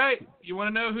 All right. You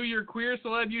want to know who your queer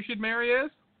celeb you should marry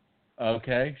is?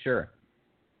 Okay, sure.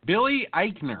 Billy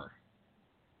Eichner.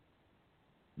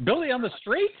 Billy on the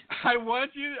street? I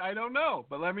don't know,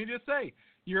 but let me just say,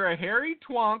 you're a hairy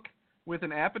twunk with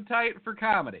an appetite for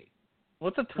comedy.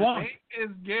 What's a twunk? Her name is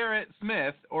Garrett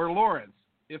Smith or Lawrence.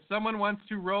 If someone wants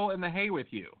to roll in the hay with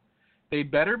you, they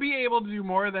better be able to do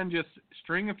more than just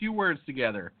string a few words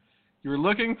together. You're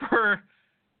looking for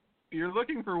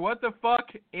what the fuck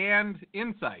and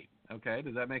insight. Okay,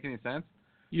 does that make any sense?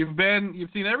 You've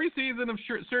seen every season of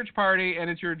Search Party, and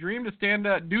it's your dream to stand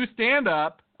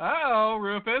up. Uh-oh,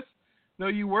 Rufus. Though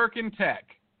you work in tech.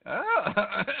 Oh,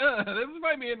 this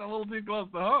might be getting a little too close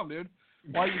to home, dude.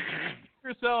 While you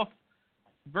yourself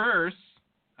verse,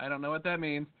 I don't know what that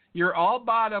means. You're all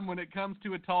bottom when it comes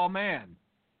to a tall man.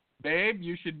 Babe,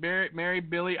 you should marry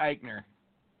Billy Eichner.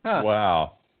 Huh.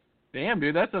 Wow. Damn,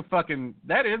 dude, that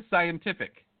is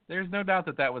scientific. There's no doubt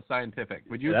that was scientific.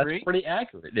 Would you agree? That's pretty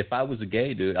accurate. If I was a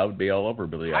gay dude, I would be all over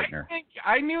Billy Eichner.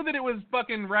 I knew that it was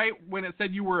fucking right when it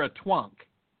said you were a twunk.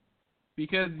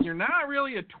 Because you're not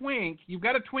really a twink. You've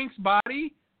got a twink's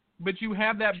body, but you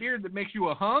have that beard that makes you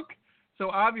a hunk. So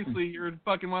obviously you're a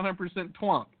fucking 100%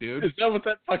 twunk, dude. Is that what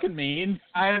that fucking means?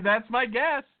 That's my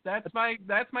guess. That's my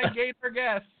gator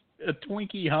guess. A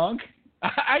Twinkie hunk?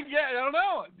 I don't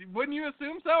know. Wouldn't you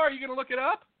assume so? Are you going to look it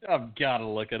up? I've got to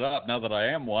look it up now that I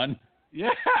am one. Yeah,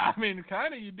 I mean,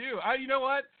 kind of you do. You know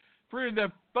what? For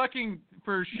the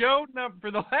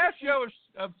last show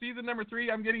of season number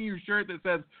 3, I'm getting you a shirt that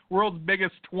says "World's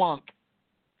Biggest Twunk."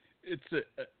 It's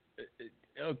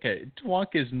okay. Twunk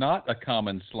is not a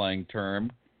common slang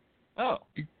term. Oh,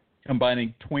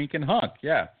 combining twink and hunk.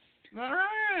 Yeah. All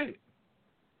right.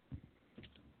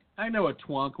 I know a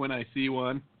twunk when I see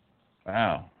one.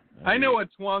 Wow. I know a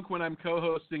twunk when I'm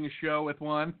co-hosting a show with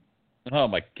one. Oh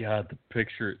my God, the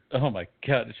picture! Oh my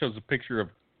God, it shows a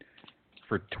picture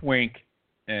for twink,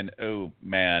 and oh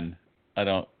man, I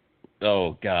don't.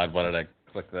 Oh God, why did I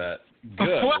click that?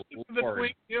 Good. What is the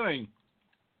twink doing?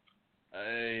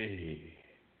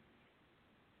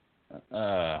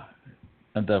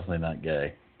 I'm definitely not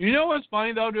gay. You know what's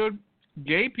funny though, dude?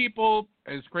 Gay people,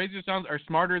 as crazy as it sounds, are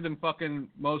smarter than fucking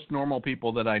most normal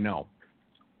people that I know.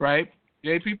 Right?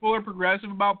 Gay people are progressive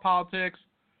about politics.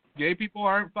 Gay people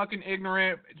aren't fucking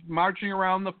ignorant, marching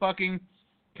around the fucking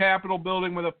Capitol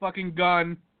building with a fucking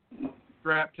gun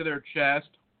strapped to their chest.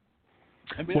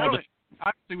 I mean,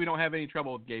 obviously we don't have any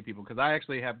trouble with gay people because I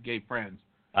actually have gay friends.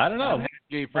 I don't know. I have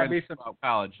gay friends about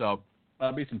college, so.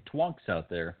 There'll be some twunks out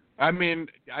there. I mean,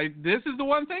 this is the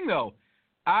one thing, though.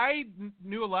 I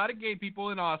knew a lot of gay people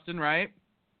in Austin, right?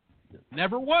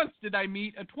 Never once did I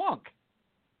meet a twunk.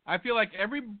 I feel like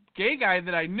every gay guy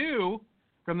that I knew,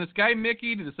 from this guy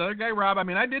Mickey to this other guy Rob, I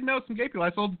mean, I did know some gay people.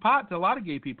 I sold pot to a lot of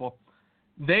gay people.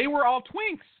 They were all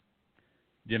twinks.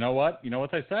 You know what? You know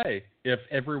what they say? If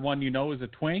everyone you know is a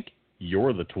twink,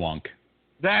 you're the twunk.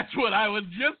 That's what I was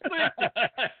just thinking.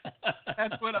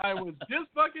 That's what I was just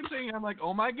fucking thinking. I'm like,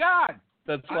 oh my God.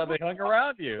 That's why they hung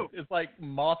around you. It's like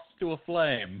moths to a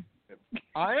flame.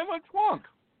 I am a twunk.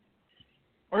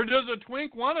 Or does a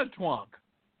twink want a twunk?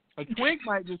 A twink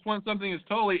might just want something that's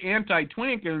totally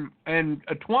anti-twink, and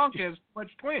a twunk has too much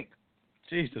twink.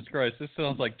 Jesus Christ, this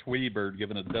sounds like Tweety Bird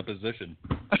giving a deposition.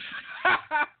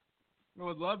 I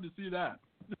would love to see that.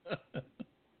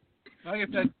 Like I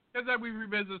said, because we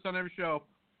revisit this on every show,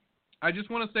 I just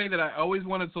want to say that I always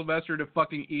wanted Sylvester to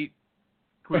fucking eat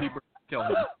Tweety Bird and kill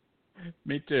him.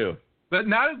 Me too. But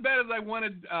not as bad as I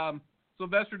wanted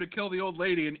Sylvester to kill the old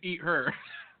lady and eat her.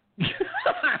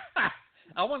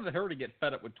 I wanted her to get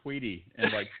fed up with Tweety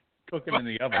and like cook him in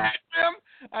the oven.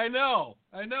 I know,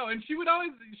 and she would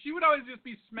always just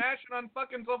be smashing on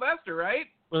fucking Sylvester, right?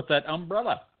 With that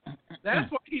umbrella. That's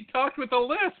why he talked with a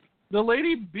lisp. The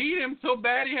lady beat him so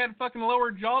bad he had fucking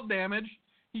lower jaw damage.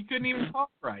 He couldn't even talk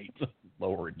right.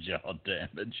 Lower jaw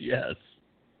damage, yes.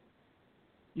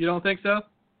 You don't think so?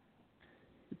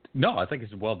 No, I think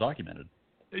it's well documented.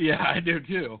 Yeah, I do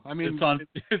too. I mean,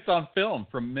 it's on film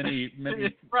from many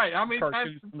right. How many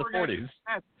cartoons times from the 40s?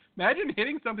 Imagine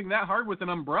hitting something that hard with an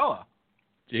umbrella.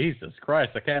 Jesus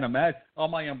Christ, I can't imagine. All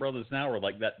my umbrellas now are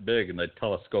like that big and they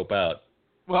telescope out.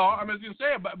 Well, I was going to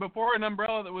say, but before an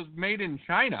umbrella that was made in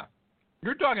China,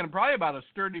 you're talking probably about a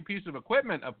sturdy piece of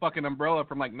equipment, a fucking umbrella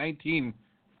from like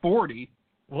 1940.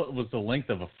 Well, it was the length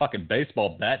of a fucking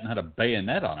baseball bat and had a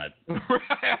bayonet on it.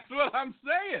 That's what I'm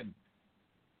saying.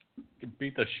 You could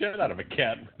beat the shit out of a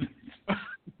cat.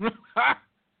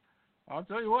 I'll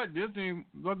tell you what, Disney,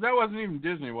 that wasn't even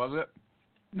Disney, was it?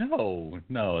 No,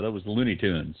 that was Looney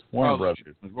Tunes. Warner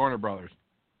Brothers. Warner Brothers.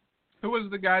 Who was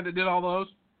the guy that did all those?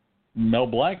 Mel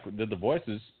Blanc did the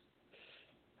voices.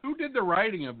 Who did the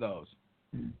writing of those?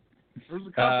 There's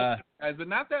a couple guys, but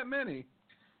not that many.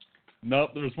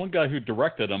 Nope, there was one guy who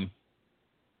directed them,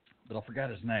 but I forgot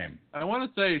his name. I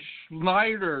want to say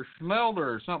Schneider,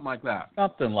 or something like that.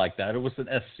 Something like that. It was an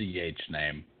SCH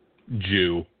name.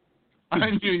 Jew. I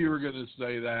knew you were going to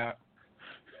say that.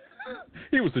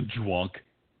 He was a jwunk.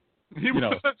 He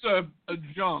was a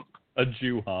junk. A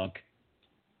Jew honk.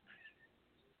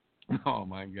 Oh,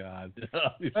 my God.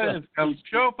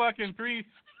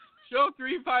 Show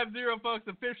 350, folks,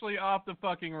 officially off the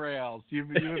fucking rails. You've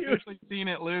officially seen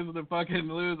it lose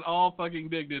all fucking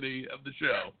dignity of the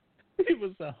show. He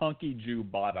was a hunky Jew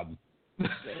bottom.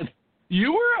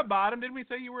 You were a bottom? Didn't we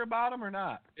say you were a bottom or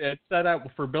not? It said out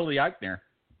for Billy Eichner.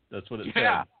 That's what it said.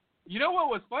 Yeah. You know what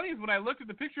was funny is when I looked at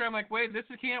the picture, I'm like, wait, this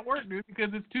can't work, dude,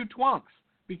 because it's two twunks.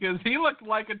 Because he looked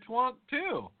like a twunk,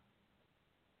 too.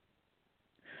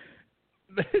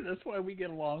 That's why we get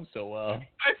along so well.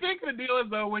 I think the deal is,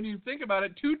 though, when you think about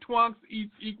it, two twunks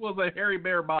equals a hairy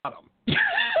bear bottom. It's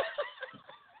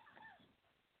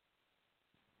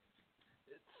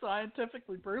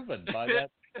scientifically proven by that.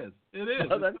 It is.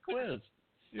 By that quiz.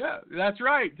 Yeah, that's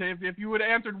right. If you would have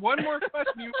answered one more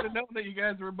question, you would have known that you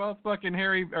guys were both fucking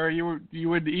hairy, or you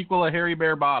would equal a hairy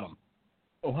bear bottom.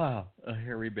 Oh, wow, a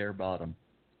hairy bear bottom.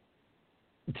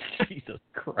 Jesus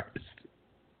Christ.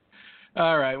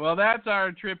 All right. Well, that's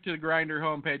our trip to the Grindr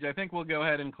homepage. I think we'll go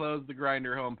ahead and close the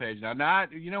Grindr homepage now.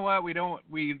 You know what?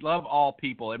 We love all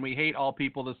people, and we hate all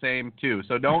people the same too.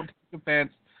 So don't take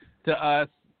offense to us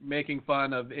making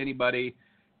fun of anybody.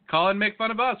 Call and make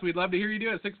fun of us. We'd love to hear you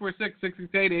do it.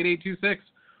 646-668-8826.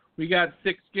 We got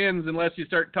thick skins unless you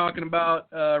start talking about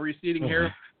receding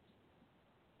hair.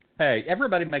 Hey,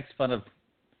 everybody makes fun of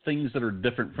things that are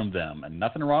different from them, and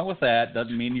nothing wrong with that.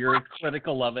 Doesn't mean you're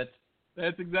critical of it.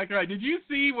 That's exactly right. Did you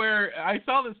see where I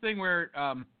saw this thing where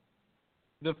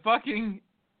the fucking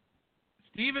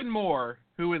Stephen Moore,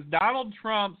 who is Donald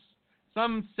Trump's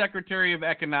some Secretary of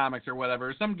Economics or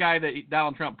whatever, some guy that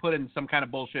Donald Trump put in some kind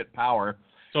of bullshit power.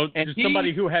 So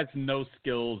somebody who has no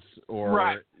skills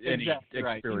or any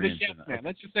experience. He's a yes man.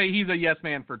 Let's just say he's a yes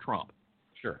man for Trump.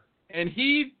 Sure. And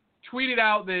he tweeted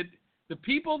out that the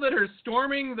people that are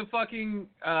storming the fucking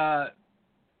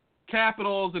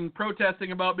capitals and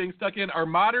protesting about being stuck in are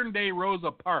modern-day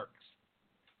Rosa Parks.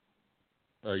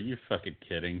 Are you fucking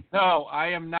kidding? No, I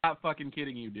am not fucking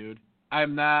kidding you, dude.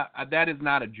 I'm not. That is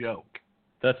not a joke.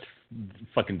 That's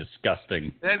fucking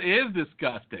disgusting. That is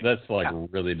disgusting. That's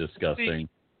really disgusting.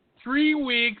 3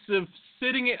 weeks of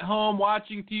sitting at home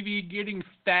watching TV, getting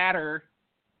fatter,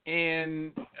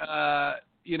 and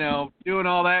doing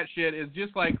all that shit is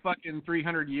just like fucking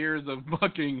 300 years of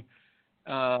fucking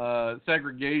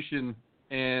segregation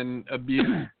and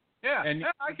abuse. Yeah, and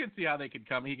I could see how he could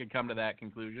come to that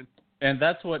conclusion. And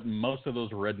that's what most of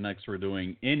those rednecks were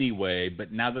doing anyway,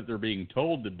 but now that they're being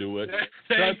told to do it,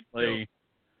 suddenly,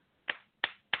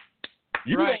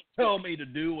 you don't tell me to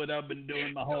do what I've been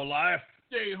doing my whole life.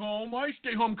 Stay home. I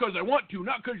stay home because I want to,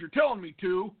 not because you're telling me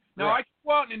to. Now I can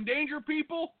go out and endanger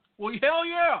people? Well, hell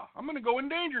yeah. I'm going to go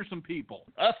endanger some people.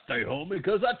 I stay home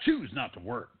because I choose not to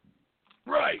work.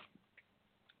 Right.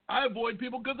 I avoid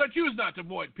people because I choose not to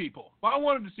avoid people. If I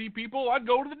wanted to see people, I'd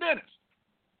go to the dentist.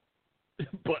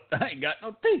 But I ain't got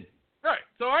no teeth. Right.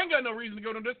 So I ain't got no reason to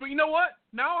go to the dentist. But you know what?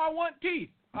 Now I want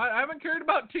teeth. I haven't cared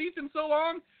about teeth in so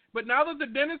long, but now that the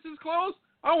dentist is closed,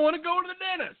 I want to go to the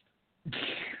dentist.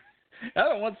 I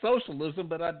don't want socialism,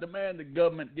 but I demand the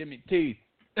government give me teeth.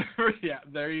 Yeah,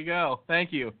 there you go.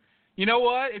 Thank you. You know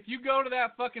what? If you go to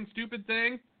that fucking stupid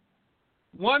thing,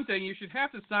 one thing, you should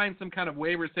have to sign some kind of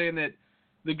waiver saying that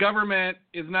the government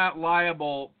is not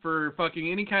liable for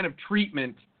fucking any kind of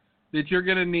treatment that you're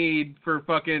going to need for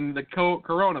fucking the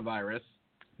coronavirus.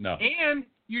 No. And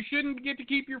you shouldn't get to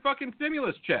keep your fucking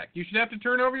stimulus check. You should have to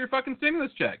turn over your fucking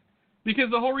stimulus check.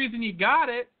 Because the whole reason you got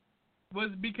it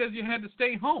was because you had to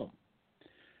stay home.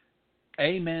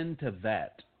 Amen to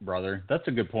that, brother. That's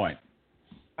a good point.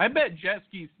 I bet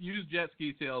used jet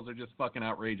ski sales are just fucking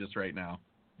outrageous right now.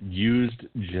 Used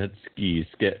jet ski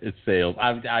sales.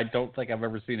 I don't think I've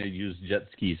ever seen a used jet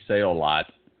ski sale lot.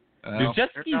 Do jet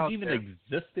skis even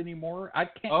exist anymore? I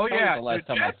can't tell you the last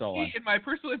time I saw one. In my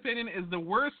personal opinion, is the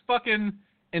worst fucking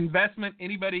investment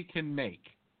anybody can make.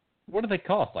 What do they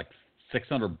cost? Like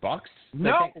 $600? They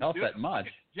can't cost that much.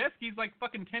 Jet skis like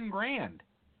fucking $10,000.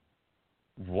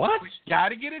 What? You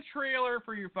gotta get a trailer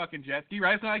for your fucking jet ski,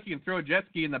 right? It's not like you can throw a jet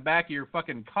ski in the back of your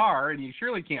fucking car, and you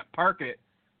surely can't park it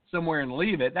somewhere and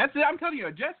leave it. That's it. I'm telling you,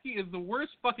 a jet ski is the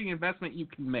worst fucking investment you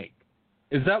can make.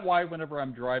 Is that why whenever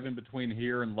I'm driving between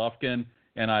here and Lufkin,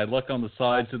 and I look on the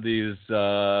sides of these,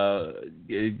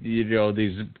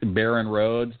 these barren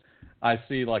roads, I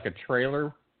see like a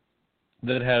trailer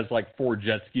that has like 4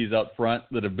 jet skis out front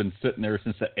that have been sitting there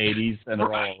since the 80s, and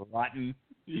they're all rotten?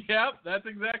 Yep, that's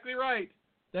exactly right.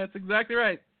 That's exactly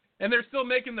right. And they're still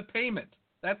making the payment.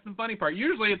 That's the funny part.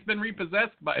 Usually it's been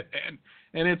repossessed by then,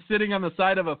 and it's sitting on the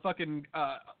side of a fucking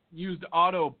used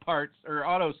auto parts or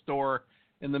auto store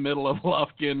in the middle of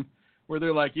Lufkin, where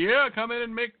they're like, yeah, come in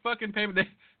and make fucking payment.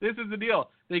 This is the deal.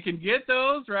 They can get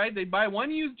those, right? They buy one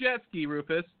used jet ski,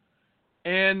 Rufus,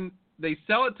 and they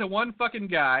sell it to one fucking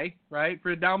guy, right,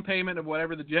 for a down payment of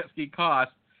whatever the jet ski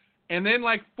costs. And then,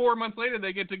 like, 4 months later,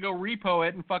 they get to go repo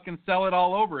it and fucking sell it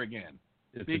all over again.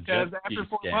 It's because after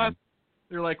 4 months,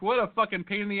 they're like, what a fucking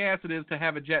pain in the ass it is to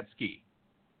have a jet ski.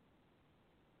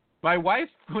 My wife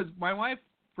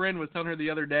friend was telling her the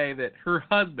other day that her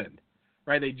husband,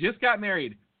 right, they just got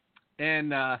married,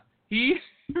 and he,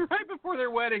 right before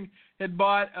their wedding, had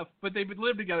bought but they've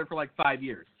lived together for like 5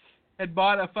 years, had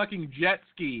bought a fucking jet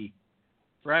ski.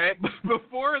 Right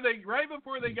before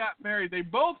they got married, they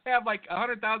both have like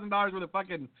 $100,000 worth of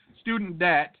fucking student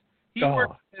debt. He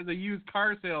works as a used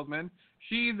car salesman.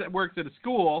 She works at a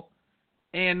school,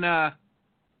 and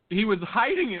he was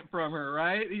hiding it from her.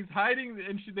 Right? He's hiding,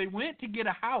 and they went to get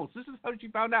a house. This is how she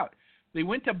found out. They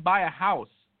went to buy a house,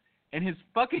 and his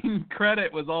fucking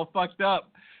credit was all fucked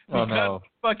up. Oh, no.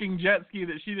 Fucking jet ski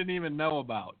that she didn't even know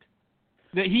about.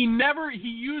 That he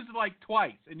used like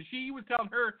twice. And she was telling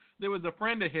her there was a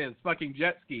friend of his fucking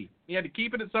jet ski. He had to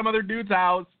keep it at some other dude's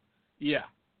house. Yeah.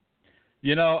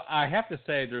 You know, I have to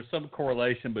say there's some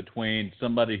correlation between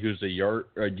somebody who's a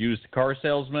used car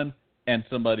salesman and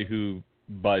somebody who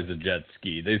buys a jet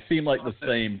ski. They seem like the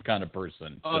same kind of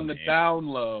person. On the down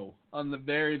low. On the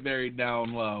very, very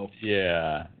down low.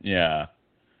 Yeah, yeah.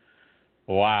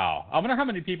 Wow. I wonder how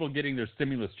many people getting their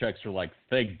stimulus checks are like,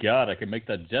 thank God I can make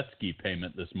that jet ski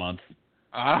payment this month.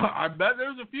 I bet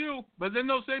there's a few, but then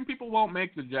those same people won't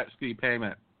make the jet ski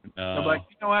payment. No. They're like,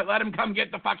 you know what, let him come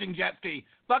get the fucking jet ski.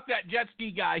 Fuck that jet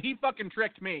ski guy. He fucking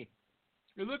tricked me.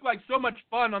 It looked like so much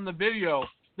fun on the video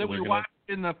that we watched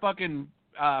in the fucking,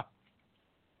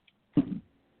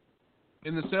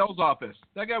 in the sales office.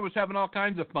 That guy was having all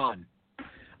kinds of fun.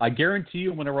 I guarantee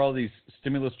you whenever all these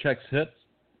stimulus checks hit,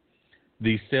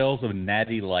 the sales of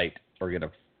Natty Light are going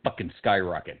to fucking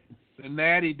skyrocket. The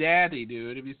Natty Daddy,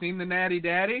 dude. Have you seen the Natty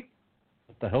Daddy?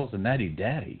 What the hell is a Natty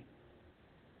Daddy?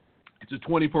 It's a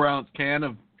 24-ounce can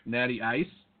of Natty Ice.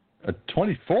 A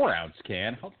 24-ounce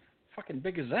can? How fucking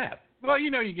big is that? Well,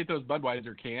 you know you get those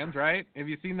Budweiser cans, right? Have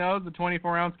you seen those, the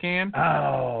 24-ounce can?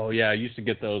 Oh, yeah. I used to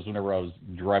get those whenever I was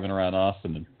driving around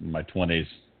Austin in my 20s.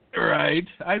 Right.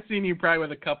 I've seen you probably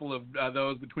with a couple of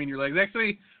those between your legs.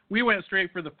 Actually, we went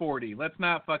straight for the 40. Let's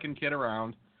not fucking kid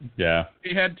around. Yeah.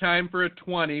 We had time for a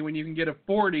 20 when you can get a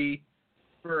 40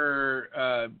 for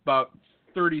about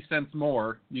 30 cents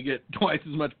more. You get twice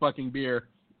as much fucking beer,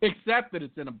 except that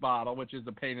it's in a bottle, which is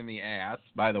a pain in the ass,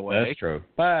 by the way. That's true.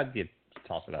 But you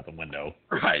toss it out the window.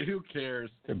 Right. Who cares?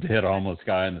 To hit a homeless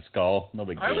guy in the skull. No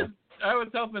big deal. I was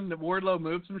helping Wardlow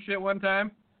move some shit one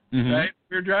time. Mm-hmm. Right?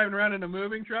 We were driving around in a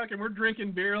moving truck, and we're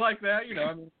drinking beer like that. You know,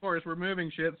 I mean, of course, we're moving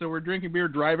shit, so we're drinking beer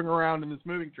driving around in this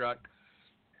moving truck.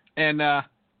 And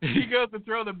he goes to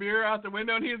throw the beer out the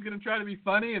window, and he was going to try to be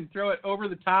funny and throw it over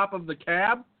the top of the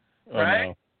cab, right?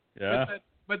 Oh, no. Yeah.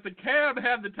 But the cab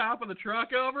had the top of the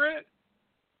truck over it.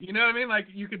 You know what I mean? Like,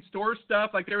 you could store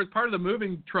stuff. Like, there was part of the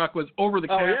moving truck was over the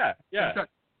cab. Oh, yeah.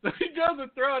 So he goes to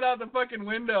throw it out the fucking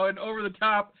window and over the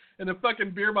top, and the fucking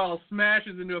beer bottle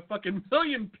smashes into a fucking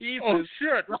million pieces. Oh,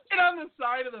 shit. Right on the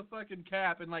side of the fucking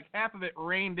cap, and like half of it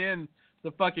rained in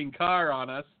the fucking car on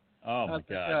us. Oh, my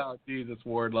God. Oh, Jesus,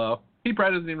 Wardlow. He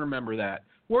probably doesn't even remember that.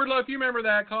 Wardlow, if you remember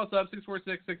that, call us up,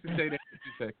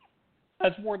 646-668-826.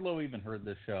 Has Wardlow even heard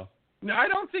this show? No, I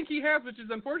don't think he has, which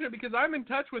is unfortunate because I'm in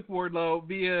touch with Wardlow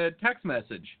via text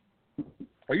message.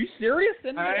 Are you serious?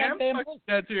 I am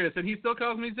dead serious, and he still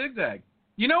calls me Zigzag.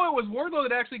 You know, it was Wardlow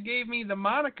that actually gave me the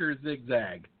moniker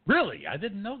Zigzag. Really? I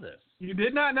didn't know this. You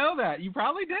did not know that. You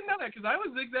probably didn't know that because I was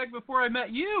Zigzag before I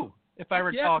met you, if I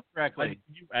recall correctly.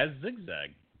 You as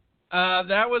Zigzag.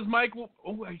 That was Mike.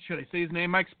 Oh, should I say his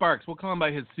name? Mike Sparks. We'll call him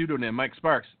by his pseudonym, Mike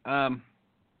Sparks.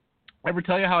 Ever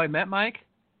tell you how I met Mike?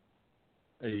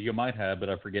 You might have, but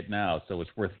I forget now, so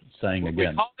it's worth saying again.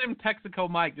 We called him Texaco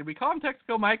Mike. Did we call him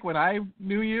Texaco Mike when I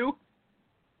knew you?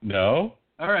 No.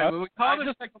 All right, well, we called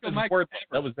him Texaco Mike.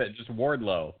 That was it, just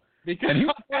Wardlow. Because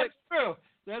that's true.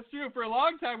 That's true. For a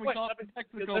long time, we called him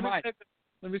Texaco Mike.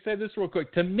 Let me say this real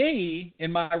quick. To me,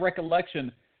 in my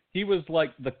recollection, he was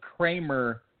like the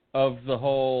Kramer of the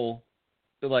whole,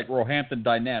 like, Roehampton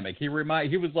dynamic. He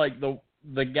was like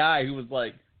the guy who was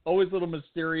like always a little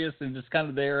mysterious and just kind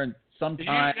of there and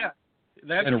sometimes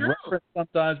that's and true.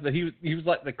 Sometimes, but he was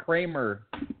like the Kramer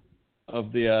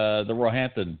of the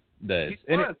Roehampton days.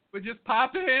 He would just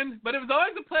pop in, but it was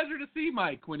always a pleasure to see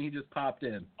Mike when he just popped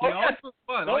in. Always was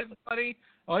fun, always funny,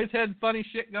 always had funny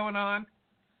shit going on.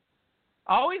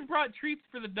 Always brought treats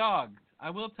for the dogs.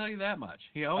 I will tell you that much.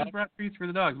 He always brought treats for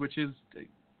the dogs, which is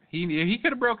he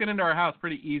could have broken into our house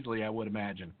pretty easily, I would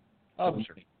imagine. Oh,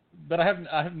 sure. But I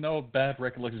have no bad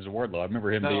recollections of Wardlow. I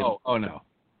remember him being. Oh no.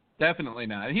 Definitely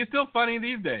not. And he's still funny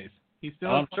these days. He's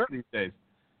still funny these days.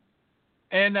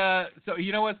 And so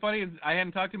you know what's funny is I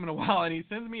hadn't talked to him in a while, and he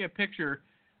sends me a picture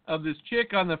of this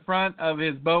chick on the front of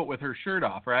his boat with her shirt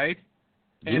off, right?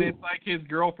 And it's like his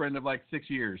girlfriend of like 6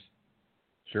 years.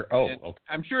 Sure. Oh, and okay.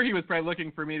 I'm sure he was probably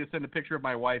looking for me to send a picture of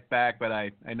my wife back, but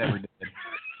I never did.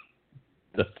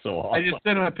 That's so awesome. I just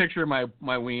sent him a picture of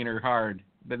my wiener hard,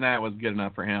 but that was good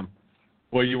enough for him.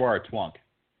 Well, you are a twunk.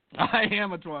 I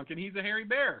am a twunk, and he's a hairy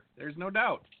bear. There's no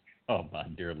doubt. Oh, my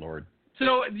dear Lord.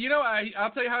 So, you know,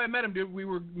 I'll tell you how I met him, dude.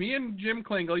 Me and Jim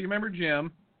Klingel, you remember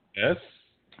Jim? Yes.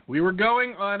 We were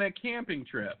going on a camping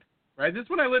trip, right? This is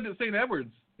when I lived at St.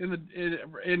 Edwards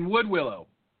in Wood Willow.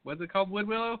 What's it called, Wood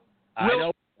Willow? I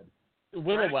know.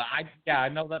 Willow. Right. I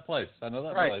know that place. I know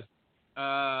that place.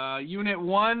 Unit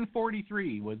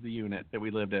 143 was the unit that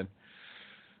we lived in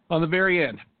on the very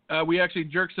end. we actually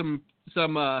jerked some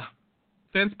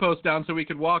fence posts down so we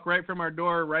could walk right from our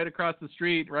door, right across the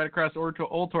street, right across Old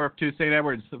Torf to St.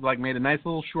 Edwards. So, like, made a nice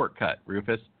little shortcut,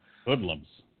 Rufus. Hoodlums.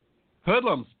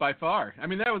 Hoodlums, by far. I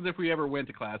mean, that was if we ever went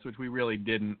to class, which we really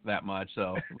didn't that much.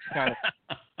 So it was kind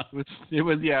of,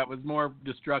 it was more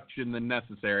destruction than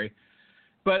necessary.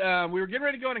 But we were getting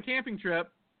ready to go on a camping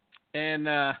trip, and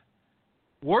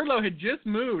Wardlow had just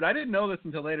moved. I didn't know this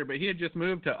until later, but he had just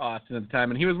moved to Austin at the time,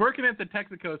 and he was working at the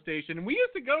Texaco station. And we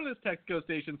used to go to this Texaco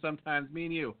station sometimes, me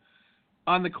and you,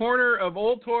 on the corner of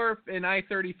Old Torf and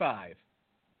I-35.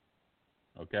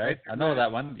 Okay, right, I know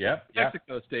that one. Yep.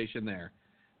 Texaco station there.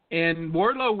 And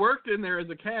Wardlow worked in there as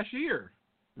a cashier.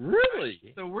 Really?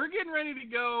 So we're getting ready to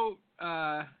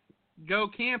go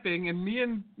camping, and me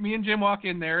and Jim walk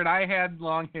in there, and I had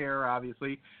long hair,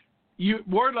 obviously.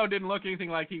 Wardlow didn't look anything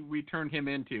like we turned him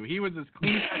into. He was this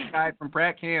clean-cut guy from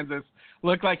Pratt, Kansas.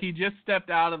 Looked like he just stepped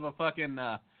out of a fucking,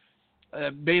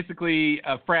 basically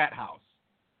a frat house.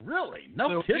 Really? No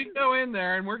so kidding. We go in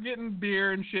there, and we're getting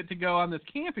beer and shit to go on this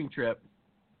camping trip.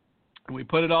 And we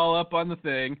put it all up on the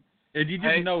thing. And you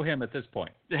didn't know him at this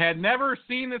point? Had never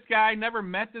seen this guy, never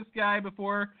met this guy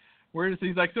before.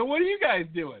 He's like, so what are you guys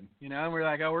doing? You know, and we're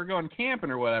like, oh, we're going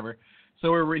camping or whatever.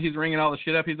 So he's ringing all the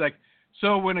shit up. He's like,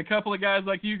 so when a couple of guys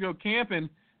like you go camping,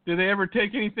 do they ever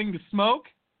take anything to smoke?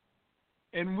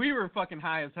 And we were fucking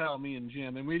high as hell, me and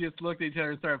Jim, and we just looked at each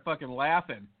other and started fucking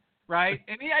laughing, right?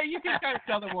 And yeah, you can kind of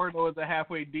tell that Wardlow was a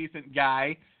halfway decent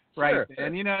guy, right? Sure.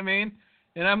 And you know what I mean?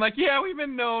 And I'm like, yeah, we've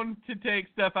been known to take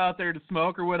stuff out there to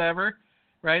smoke or whatever,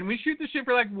 right? And we shoot the shit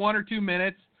for like 1 or 2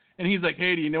 minutes, and he's like,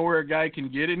 hey, do you know where a guy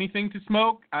can get anything to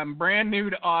smoke? I'm brand new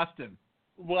to Austin.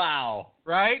 Wow.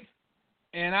 Right?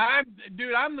 And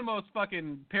I'm the most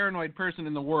fucking paranoid person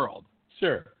in the world.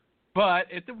 Sure.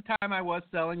 But at the time I was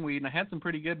selling weed, and I had some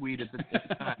pretty good weed at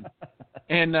the time.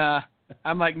 And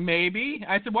I'm like, maybe.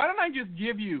 I said, why don't I just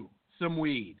give you some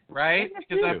weed, right?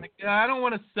 Because I'm like, I don't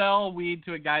want to sell weed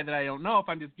to a guy that I don't know. If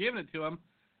I'm just giving it to him,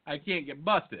 I can't get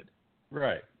busted.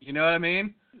 Right. You know what I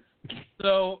mean?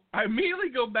 So I immediately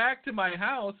go back to my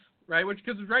house, right,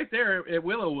 because it's right there at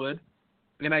Willowwood,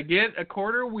 and I get a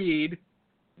quarter of weed,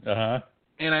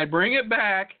 and I bring it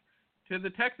back to the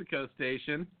Texaco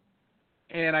station,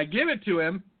 and I give it to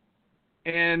him,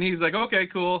 and he's like, okay,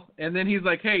 cool. And then he's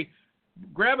like, hey,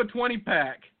 grab a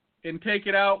 20-pack and take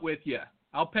it out with you.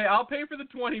 I'll pay for the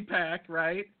 20-pack,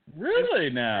 right? Really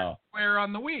now? Swear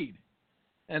on the weed.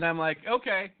 And I'm like,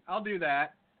 okay, I'll do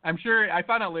that. I'm sure I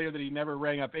found out later that he never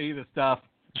rang up any of the stuff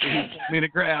that he told me to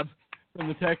grab from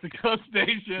the Texaco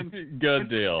station. Good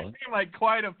deal. It seemed like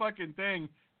quite a fucking thing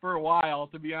for a while,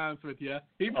 to be honest with you.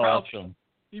 He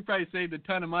probably saved a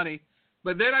ton of money.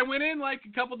 But then I went in like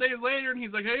a couple days later, and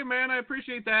he's like, hey, man, I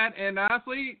appreciate that. And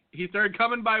honestly, he started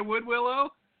coming by Wood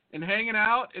Willow and hanging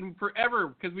out, and forever,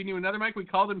 because we knew another Mike, we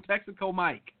called him Texaco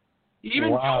Mike. Even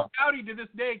Joe Cowdy to this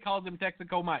day calls him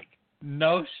Texaco Mike.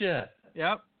 No shit.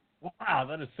 Yep. Wow,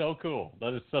 that is so cool.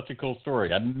 That is such a cool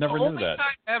story. I never knew that. The only time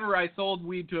ever I sold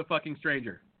weed to a fucking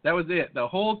stranger. That was it.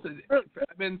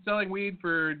 I've been selling weed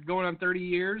for going on 30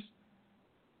 years.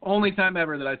 Only time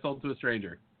ever that I sold to a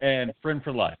stranger. And friend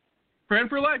for life. Friend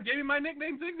for life. Gave me my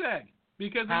nickname Zigzag.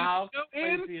 Because I used to go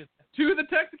in to the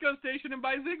Texaco station and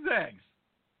buy zigzags.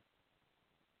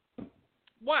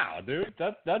 Wow, dude.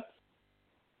 That's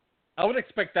I would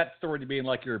expect that story to be in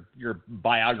like your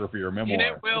biography or memoir. And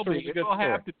it will be. It will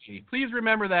have to be. Please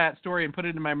remember that story and put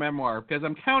it in my memoir, because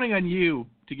I'm counting on you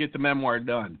to get the memoir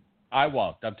done. I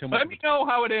won't. I'm too much. Let me know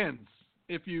how it ends,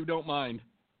 if you don't mind.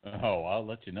 Oh, I'll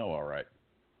let you know. All right.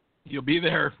 You'll be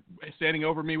there standing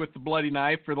over me with the bloody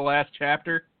knife for the last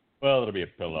chapter? Well, it'll be a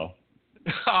pillow.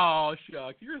 Oh,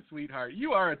 shucks. You're a sweetheart.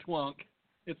 You are a twunk.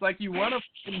 It's like you want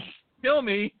to kill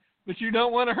me, but you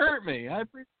don't want to hurt me. I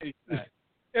appreciate that.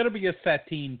 It'll be a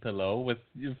sateen pillow with,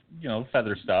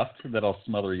 feather stuff that I'll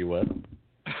smother you with.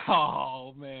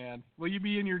 Oh, man. Will you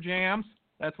be in your jams?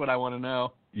 That's what I want to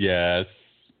know. Yes.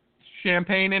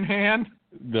 Champagne in hand?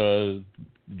 The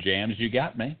jams you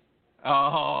got me.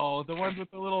 Oh, the ones with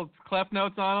the little clef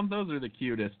notes on them? Those are the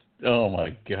cutest. Oh,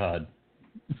 my God.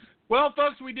 Well,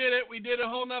 folks, we did it. We did a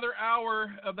whole nother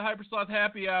hour of the Hypersloth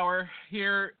Happy Hour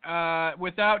here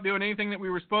without doing anything that we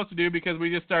were supposed to do, because we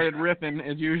just started riffing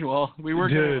as usual. We were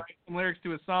going to write some lyrics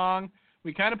to a song.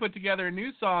 We kind of put together a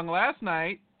new song last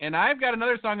night, and I've got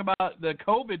another song about the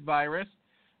COVID virus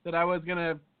that I was going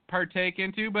to partake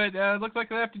into, but it looks like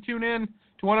I'll have to tune in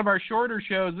to one of our shorter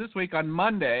shows this week on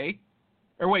Monday.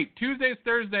 Or wait, Tuesdays,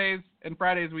 Thursdays, and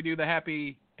Fridays we do the Hypersloth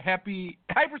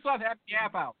Happy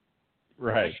Half Hour.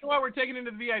 Right. You know what? We're taking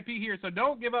into the VIP here, so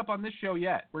don't give up on this show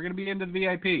yet. We're going to be into the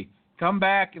VIP. Come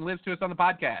back and listen to us on the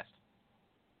podcast.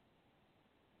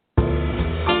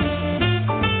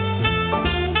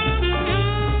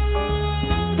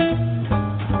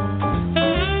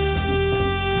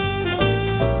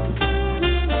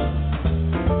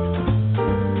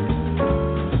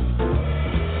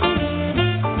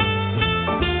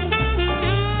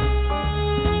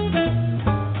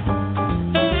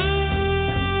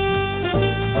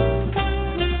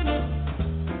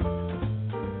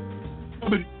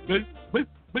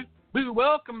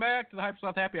 Welcome back to the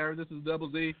Hypersloth Happy Hour. This is Double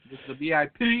Z. This is the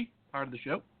VIP part of the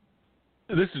show.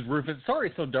 This is Rufus. Sorry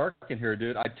it's so dark in here,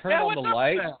 dude. I turned on the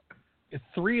light.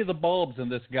 3 of the bulbs in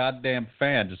this goddamn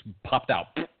fan just popped out.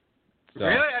 So,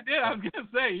 really? I did. I was going to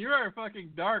say, you are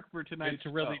fucking dark for tonight. It's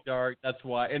really dark. That's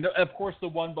why. And, of course, the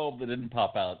one bulb that didn't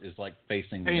pop out is, like,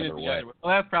 facing the other way. Well,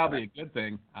 that's probably a good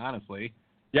thing, honestly.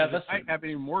 Yeah, that's might have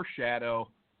any more shadow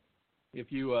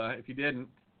if you didn't.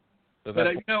 So but,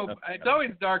 it's always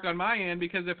dark on my end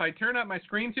because if I turn up my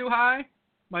screen too high,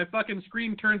 my fucking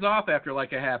screen turns off after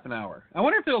like a half an hour. I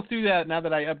wonder if it'll do that now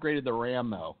that I upgraded the RAM,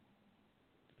 though.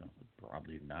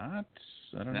 Probably not.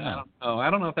 I don't know. I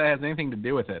don't know if that has anything to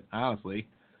do with it, honestly.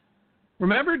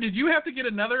 Remember, did you have to get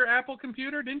another Apple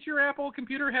computer? Didn't your Apple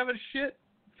computer have a shit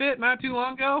fit not too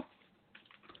long ago?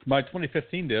 My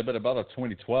 2015 did, but about a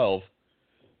 2012.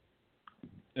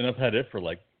 And I've had it for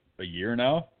like a year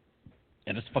now.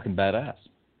 And it's fucking badass.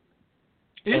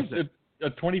 Is it?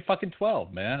 A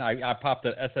 2012, man. I popped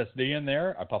an SSD in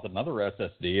there. I popped another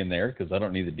SSD in there because I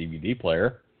don't need the DVD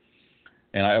player.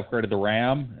 And I upgraded the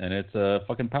RAM, and it's a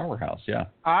fucking powerhouse, yeah.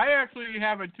 I actually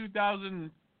have a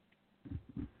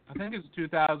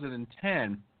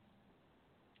 2010.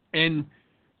 And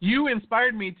you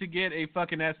inspired me to get a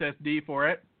fucking SSD for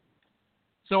it.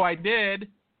 So I did.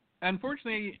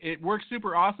 Unfortunately, it works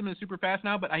super awesome and super fast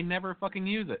now, but I never fucking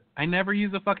use it. I never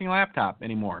use a fucking laptop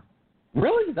anymore.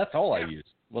 Really? That's all I use.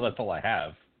 Well, that's all I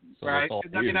have. So right. That's all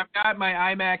I mean, I've got my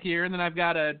iMac here, and then I've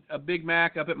got a big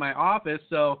Mac up at my office,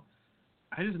 so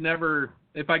I just never,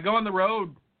 if I go on the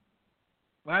road,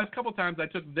 last couple times I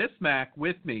took this Mac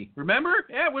with me. Remember?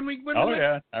 Yeah, when we went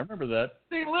yeah, I remember that.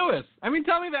 St. Louis. I mean,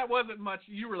 tell me that wasn't much.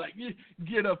 You were like,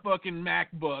 get a fucking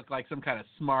MacBook, like some kind of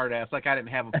smart ass, like I didn't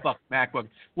have a fucking MacBook.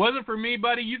 Wasn't for me,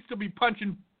 buddy. You'd still be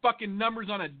punching fucking numbers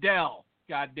on a Dell.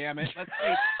 God damn it. Let's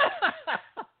see.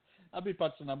 I'll be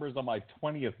punching numbers on my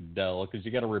 20th Dell because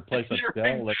you got to replace a You're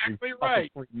Dell exactly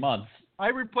every 3 months.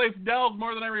 I replace Dells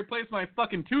more than I replace my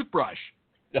fucking toothbrush.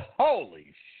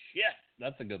 Holy shit.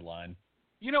 That's a good line.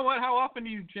 You know what? How often do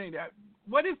you change?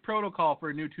 What is protocol for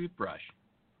a new toothbrush?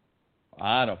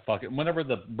 I don't fucking. Whenever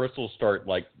the bristles start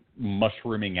like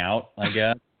mushrooming out, I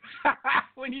guess.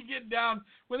 When you get down,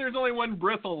 when there's only one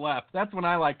bristle left, that's when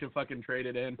I like to fucking trade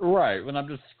it in. Right. When I'm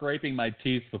just scraping my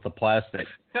teeth with the plastic.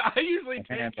 I usually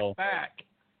take it back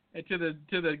to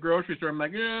the grocery store. I'm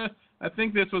like, I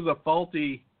think this was a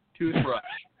faulty toothbrush.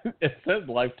 It says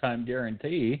lifetime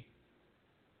guarantee.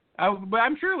 But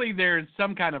I'm surely there's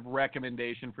some kind of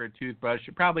recommendation for a toothbrush,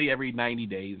 probably every 90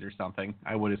 days or something,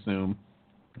 I would assume.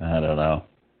 I don't know.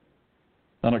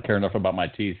 I don't care enough about my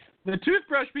teeth. The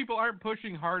toothbrush people aren't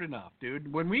pushing hard enough,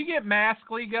 dude. When we get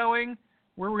Maskly going,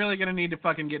 we're really going to need to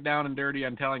fucking get down and dirty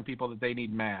on telling people that they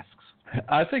need masks.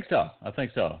 I think so,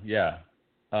 yeah.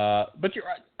 But you're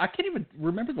right. I can't even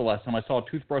remember the last time I saw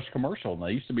a toothbrush commercial, and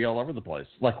they used to be all over the place.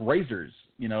 Like razors,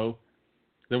 you know.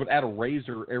 They would add a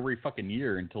razor every fucking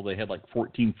year until they had like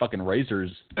 14 fucking razors.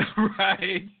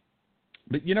 Right.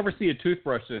 But you never see a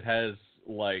toothbrush that has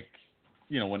like,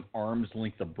 you know, an arm's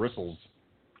length of bristles.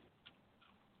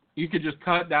 You could just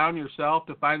cut down yourself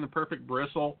to find the perfect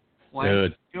bristle.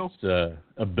 It's a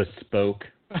bespoke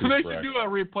toothbrush. They should do a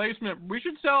replacement. We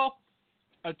should sell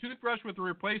a toothbrush with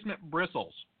replacement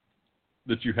bristles.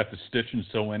 That you have to stitch and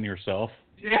sew in yourself?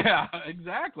 Yeah,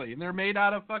 exactly. And they're made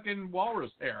out of fucking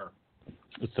walrus hair.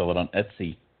 Let's sell it on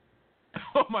Etsy.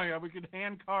 Oh my God, we could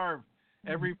hand carve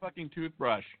every fucking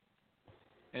toothbrush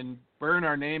and burn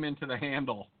our name into the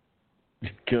handle.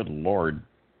 Good Lord.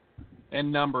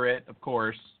 And number it, of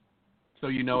course, so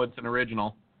you know it's an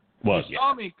original. Well, you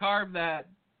saw me carve that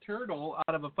turtle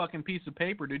out of a fucking piece of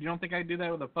paper, dude. You don't think I'd do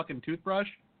that with a fucking toothbrush?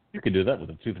 You could do that with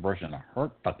a toothbrush and a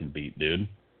heart fucking beat, dude.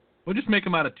 We'll just make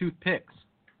them out of toothpicks.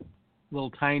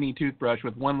 Little tiny toothbrush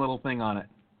with one little thing on it.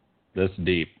 That's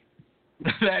deep.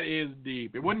 That is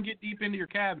deep. It wouldn't get deep into your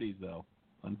cavities, though,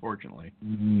 unfortunately.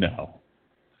 No.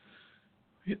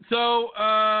 So,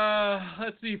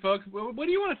 let's see, folks. What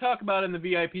do you want to talk about in the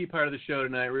VIP part of the show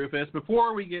tonight, Rufus,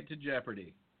 before we get to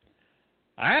Jeopardy?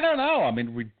 I don't know. I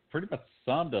mean, we pretty much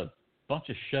summed a bunch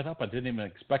of shit up I didn't even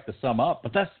expect to sum up,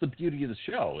 but that's the beauty of the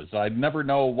show, is I never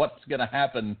know what's going to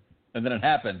happen, and then it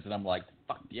happens, and I'm like,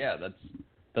 fuck yeah,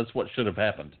 that's what should have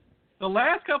happened. The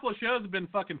last couple of shows have been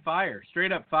fucking fire.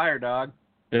 Straight up fire, dog.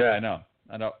 Yeah, I know.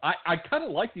 I kind of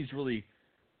like these really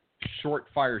short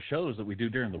fire shows that we do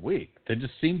during the week. They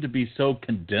just seem to be so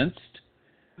condensed.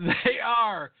 They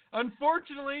are.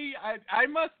 Unfortunately, I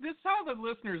must, this is how the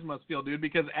listeners must feel, dude,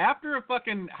 because after a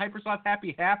fucking Hypersloth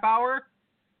Happy half hour,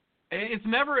 it's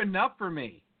never enough for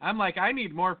me. I'm like, I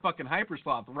need more fucking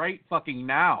Hypersloth right fucking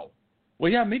now.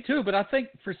 Well, yeah, me too. But I think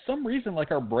for some reason,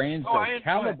 like our brains are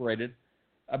calibrated.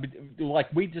 I mean,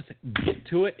 like we just get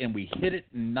to it and we hit it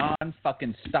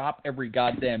non-fucking stop every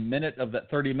goddamn minute of that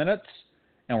 30 minutes,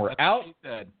 and we're out.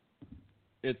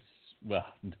 It's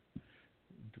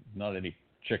not any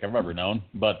chick I've ever known,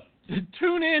 but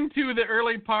tune in to the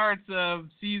early parts of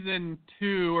season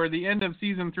 2 or the end of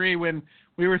season 3 when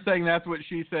we were saying that's what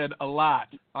she said a lot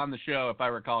on the show, if I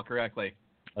recall correctly.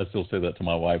 I still say that to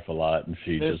my wife a lot, and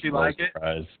she Does just she like it?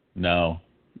 Surprised. No,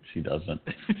 she doesn't.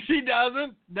 She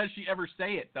doesn't? Does she ever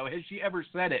say it, though? Has she ever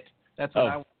said it? That's what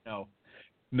I want to know.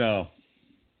 No.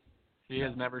 She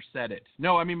has never said it.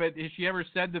 No, I mean, but has she ever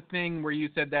said the thing where you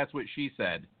said that's what she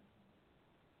said?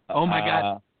 Oh, my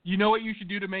God. You know what you should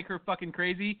do to make her fucking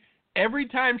crazy? Every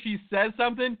time she says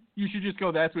something, you should just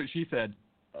go, that's what she said.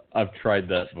 I've tried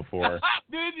that before.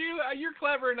 Did you? You're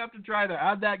clever enough to try that.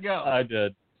 How'd that go? I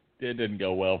did. It didn't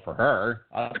go well for her.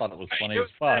 I thought it was funny as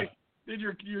fuck. Did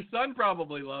your son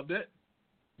probably loved it?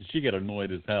 She got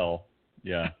annoyed as hell.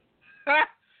 Yeah.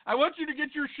 I want you to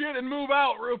get your shit and move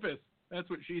out, Rufus. That's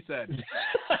what she said.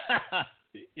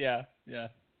 Yeah.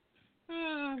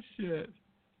 Oh, shit.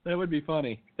 That would be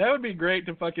funny. That would be great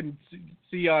to fucking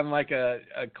see on like a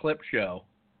clip show.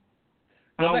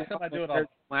 Well, next time I do it, I'll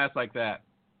last like that.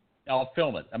 I'll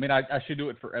film it. I mean, I should do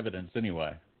it for evidence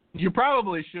anyway. You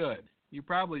probably should.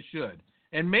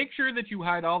 And make sure that you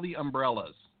hide all the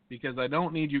umbrellas, because I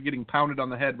don't need you getting pounded on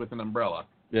the head with an umbrella.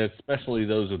 Yeah, especially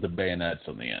those with the bayonets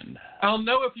on the end. I'll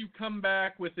know if you come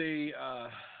back with a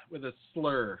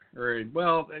slur,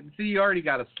 see, you already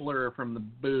got a slur from the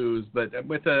booze, but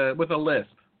with a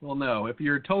lisp, we'll know. If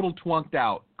you're total twonked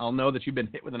out, I'll know that you've been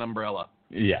hit with an umbrella.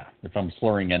 Yeah, if I'm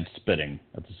slurring and spitting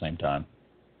at the same time.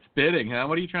 Spitting, huh?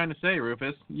 What are you trying to say,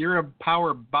 Rufus? You're a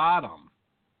power bottom.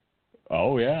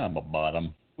 Oh yeah, I'm a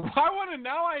bottom. I want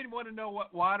to know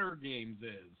what Water Games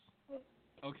is.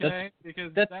 Okay,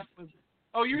 because that was.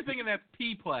 Oh, you're thinking that's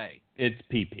pee play. It's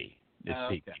pee. It's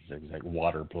pee. Okay. It's like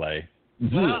water play.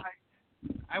 Well,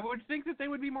 I would think that they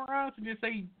would be more honest and just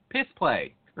say piss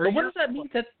play. But what does that mean?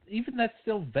 That's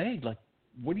still vague. Like,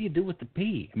 what do you do with the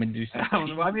pee? I mean, there's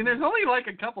only like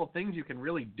a couple of things you can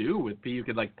really do with pee. You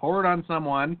could like pour it on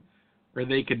someone, or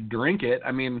they could drink it.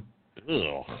 I mean,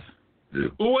 ugh.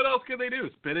 Well, what else could they do?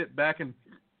 Spit it back and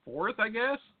forth, I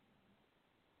guess?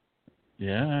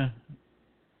 Yeah.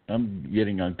 I'm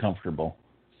getting uncomfortable.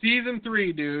 Season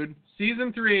 3, dude.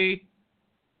 Season 3,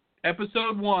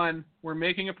 Episode 1, we're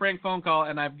making a prank phone call,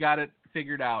 and I've got it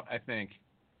figured out, I think.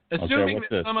 Assuming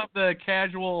that some of the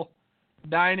casual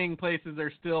dining places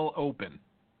are still open.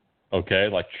 Okay,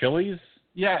 like Chili's?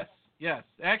 Yes.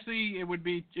 Actually, it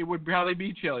would probably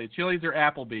be Chili's. Chili's or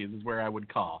Applebee's is where I would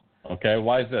call. Okay,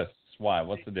 why is this? Why?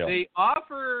 What's the deal? They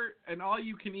offer an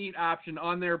all-you-can-eat option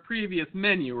on their previous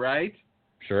menu, right?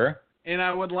 Sure. And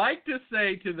I would like to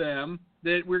say to them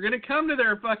that we're going to come to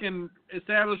their fucking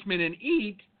establishment and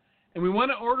eat, and we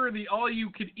want to order the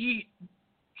all-you-could-eat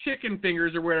chicken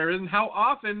fingers or whatever, and how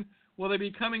often will they be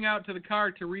coming out to the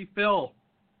car to refill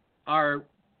our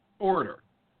order?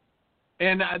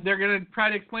 And they're going to try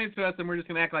to explain it to us, and we're just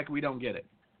going to act like we don't get it.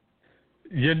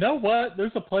 You know what?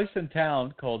 There's a place in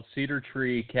town called Cedar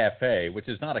Tree Cafe, which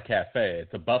is not a cafe.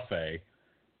 It's a buffet.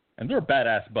 And they're a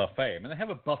badass buffet. I mean, they have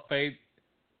a buffet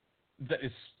that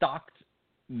is stocked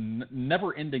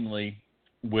never-endingly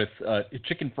with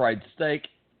chicken fried steak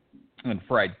and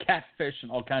fried catfish and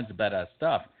all kinds of badass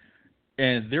stuff.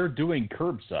 And they're doing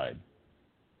curbside.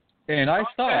 And I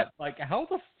thought, like, how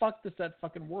the fuck does that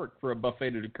fucking work for a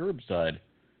buffet to do curbside?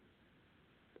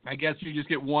 I guess you just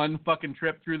get one fucking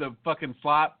trip through the fucking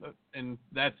slot, and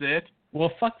that's it?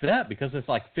 Well, fuck that, because it's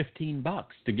like $15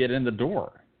 to get in the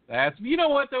door. You know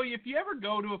what, though? If you ever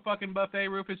go to a fucking buffet,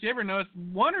 Rufus, you ever notice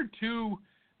one or two,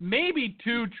 maybe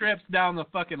 2 trips down the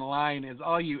fucking line is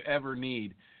all you ever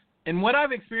need. And what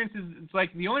I've experienced is it's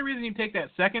like the only reason you take that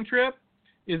second trip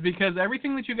is because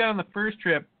everything that you got on the first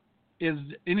trip is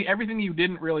everything you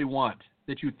didn't really want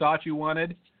that you thought you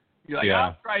wanted. You're like,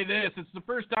 I'll try this. It's the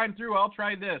first time through. I'll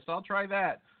try this. I'll try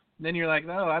that. And then you're like,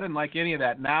 no, I didn't like any of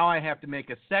that. Now I have to make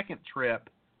a second trip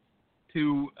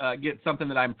to get something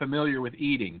that I'm familiar with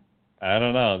eating. I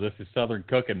don't know. This is Southern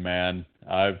cooking, man.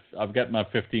 I've got my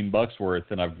 $15 worth,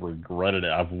 and I've regretted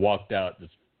it. I've walked out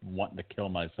just wanting to kill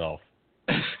myself.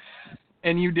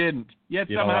 And you didn't. Yet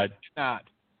somehow you did not.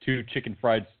 2 chicken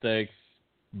fried steaks,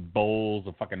 bowls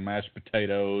of fucking mashed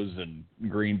potatoes and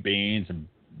green beans and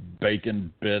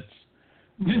bacon bits.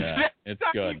 Yeah, it's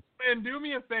good. Man, do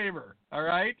me a favor, all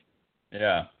right?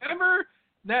 Yeah. Remember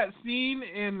that scene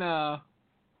in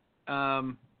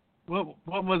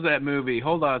what was that movie?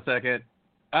 Hold on a second.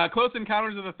 Close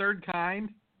Encounters of the Third Kind.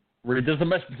 Where he does the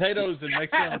mashed potatoes and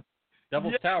makes them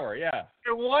Devil's Tower, yeah.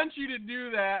 I want you to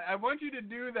do that. I want you to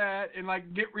do that and,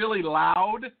 like, get really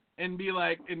loud and be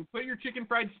like, and put your chicken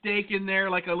fried steak in there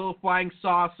like a little flying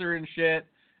saucer and shit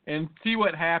and see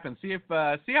what happens. See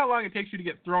how long it takes you to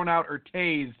get thrown out or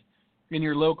tased in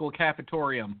your local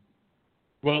cafetorium.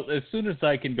 Well, as soon as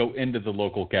I can go into the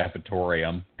local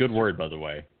cafetorium, good word, by the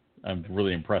way. I'm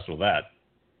really impressed with that.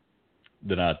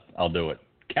 Then I'll do it.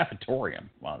 Cafetorium.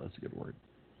 Wow, that's a good word.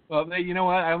 Well, you know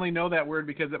what? I only know that word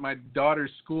because at my daughter's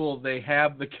school, they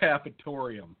have the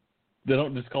cafetorium. They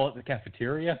don't just call it the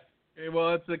cafeteria?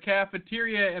 Well, it's a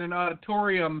cafeteria and an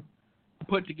auditorium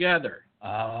put together.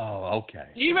 Oh, okay.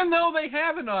 Even though they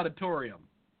have an auditorium.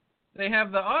 They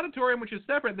have the auditorium, which is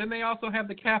separate, then they also have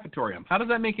the cafetorium. How does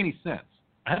that make any sense?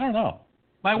 I don't know.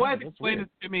 My wife explained it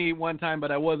to me one time,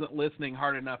 but I wasn't listening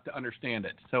hard enough to understand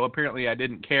it. So apparently I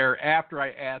didn't care. After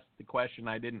I asked the question,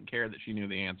 I didn't care that she knew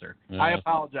the answer. Yeah. I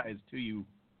apologize to you,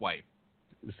 wife.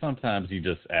 Sometimes you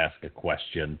just ask a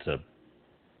question to...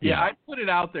 Yeah, I put it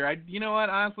out there. You know what?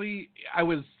 Honestly, I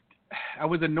was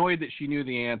annoyed that she knew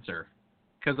the answer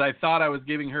because I thought I was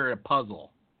giving her a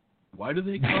puzzle. Why do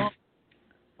they call?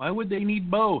 Why would they need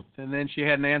both? And then she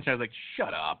had an answer. I was like,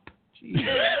 shut up. Jeez.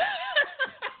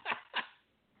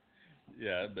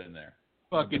 Yeah, I've been there.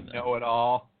 Fucking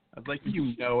know-it-all. I was like,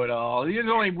 you know-it-all. There's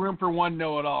only room for one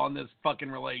know-it-all in this fucking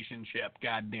relationship.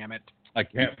 God damn it. I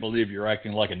can't believe you're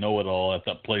acting like a know-it-all at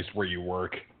that place where you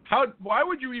work. Why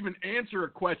would you even answer a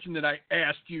question that I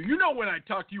asked you? You know when I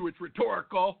talk to you, it's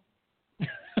rhetorical. Hey,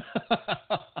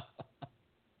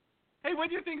 what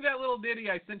do you think of that little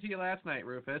ditty I sent to you last night,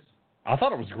 Rufus? I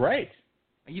thought it was great.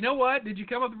 You know what? Did you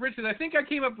come up with a bridge? Because I think I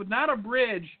came up with not a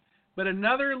bridge, but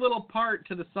another little part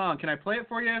to the song. Can I play it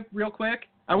for you real quick?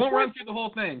 I won't run through the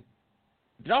whole thing.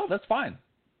 No, that's fine.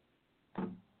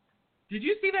 Did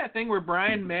you see that thing where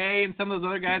Brian May and some of those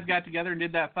other guys got together and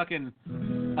did that fucking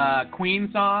Queen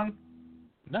song?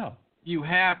 No. You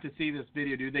have to see this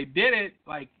video, dude. They did it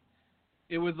like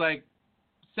it was like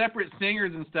separate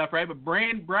singers and stuff, right? But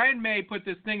Brian May put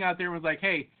this thing out there and was like,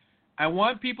 hey, I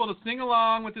want people to sing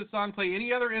along with this song, play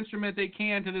any other instrument they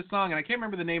can to this song. And I can't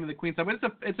remember the name of the Queen song,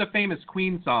 but it's a famous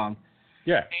Queen song.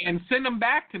 Yeah. And send them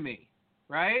back to me,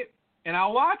 right? And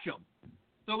I'll watch them.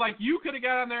 So, like, you could have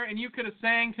got on there and you could have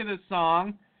sang to this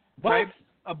song. What? Right?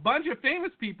 A bunch of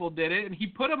famous people did it, and he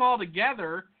put them all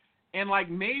together and, like,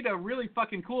 made a really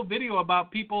fucking cool video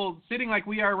about people sitting like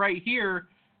we are right here,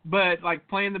 but, like,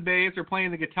 playing the bass or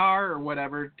playing the guitar or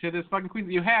whatever to this fucking Queen.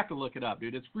 You have to look it up,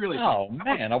 dude. It's really Oh, fun.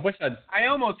 man. I wish I'd... I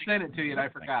almost sent it to you and I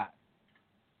forgot.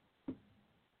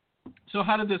 So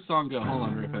how did this song go? Hold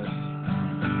on,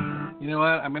 Rufus. You know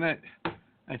what?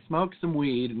 I smoked some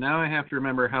weed, and now I have to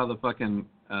remember how the fucking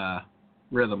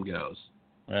rhythm goes.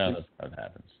 Yeah, that's how it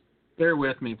happens. Bear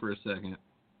with me for a second.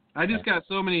 I just got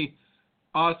so many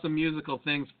awesome musical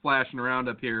things flashing around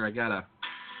up here. I gotta...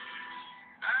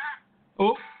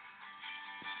 Oh!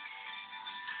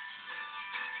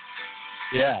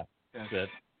 Yeah, that's it.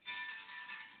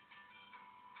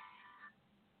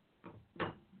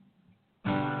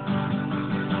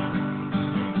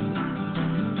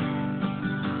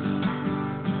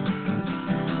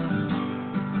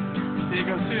 There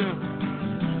goes 2.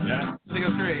 Yeah. There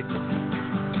goes 3.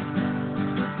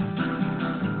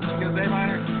 There goes A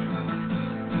minor.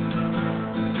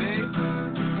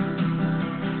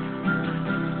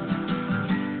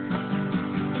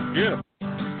 Beautiful.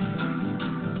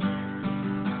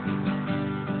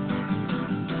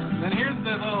 Then here's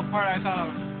the little part I thought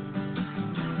of.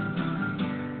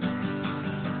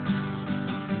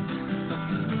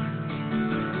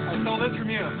 I stole this from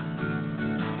you.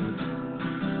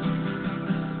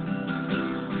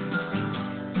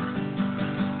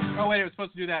 Oh wait, it was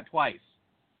supposed to do that twice.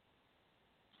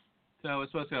 So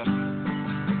it's supposed to go.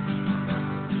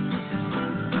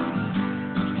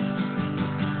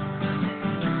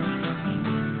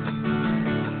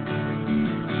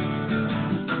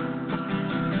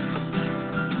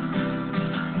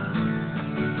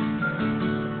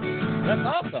 That's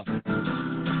awesome.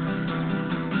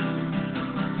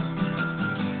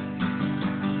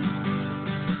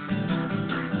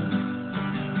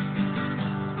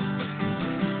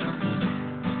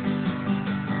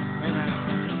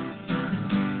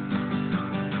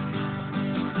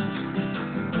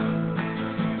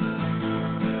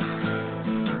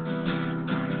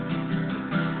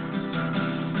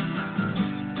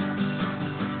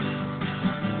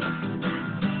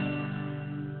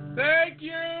 Thank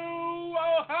you,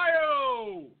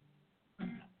 Ohio!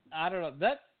 I don't know.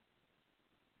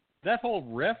 That whole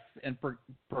riff and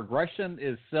progression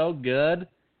is so good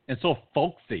and so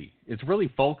folksy. It's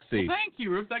really folksy. Well, thank you,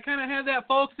 Rufus. I kind of had that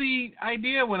folksy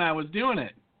idea when I was doing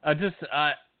it.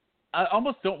 I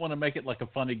almost don't want to make it like a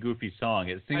funny, goofy song.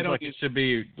 It seems like it should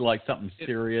be like something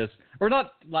serious, or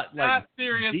not like not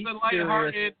serious, but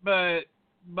lighthearted. But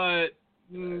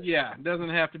yeah, it doesn't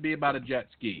have to be about a jet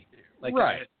ski. Like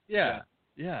right? Yeah.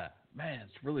 Man,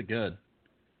 it's really good.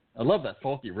 I love that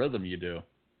folky rhythm you do.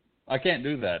 I can't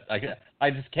do that. I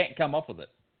just can't come up with it.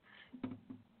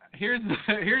 Here's.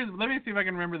 Let me see if I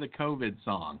can remember the COVID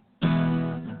song.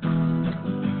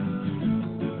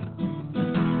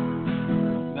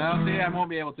 No, see, I won't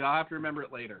be able to. I'll have to remember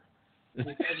it later.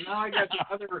 Because now I got the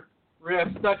other riff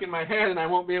stuck in my head, and I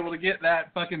won't be able to get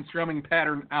that fucking strumming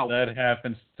pattern out. That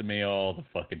happens to me all the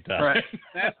fucking time. Right.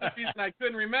 That's the reason I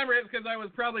couldn't remember it, because I was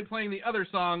probably playing the other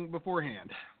song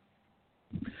beforehand.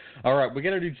 All right, we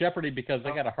got to do Jeopardy because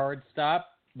I got a hard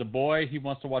stop. The boy, he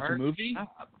wants to watch a movie.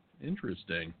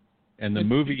 Interesting. And the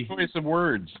movie... Choice of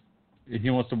words.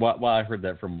 He wants to watch... Well, I heard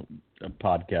that from a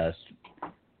podcast.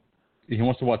 He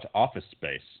wants to watch Office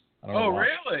Space. I don't know why.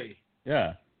 Really?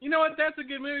 Yeah. You know what? That's a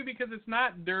good movie because it's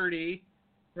not dirty,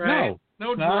 right?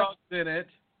 No drugs in it.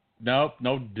 Nope,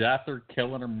 no death or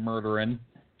killing or murdering.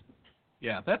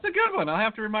 Yeah, that's a good one. I'll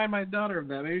have to remind my daughter of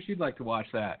that. Maybe she'd like to watch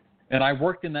that. And I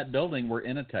worked in that building where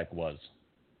Initech was.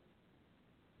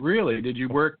 Really? Did you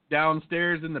work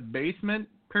downstairs in the basement,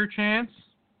 perchance?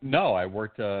 No, I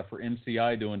worked for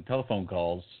MCI doing telephone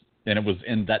calls, and it was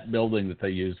in that building that they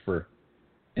used for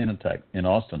Initech in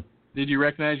Austin. Did you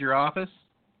recognize your office?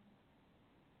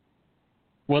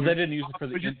 Well, they didn't use it for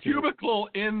the interior. Your cubicle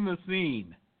in the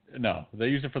scene. No, they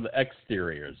used it for the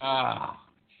exteriors. Ah,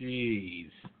 jeez.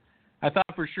 I thought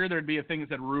for sure there'd be a thing that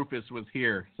said Rufus was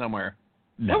here somewhere.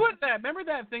 No. What was that? Remember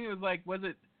that thing that was like, was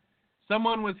it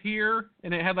someone was here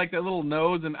and it had like that little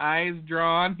nose and eyes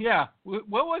drawn? Yeah. What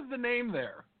was the name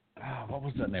there? What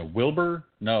was that name? Wilbur?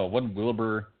 No, it wasn't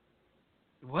Wilbur.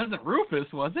 It wasn't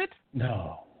Rufus, was it?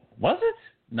 No. Was it?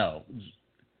 No.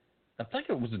 I think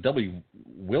it was a W.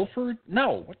 Wilford?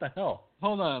 No. What the hell?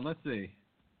 Hold on. Let's see.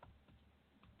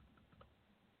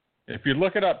 If you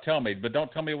look it up, tell me, but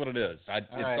don't tell me what it is. It's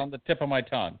right. On the tip of my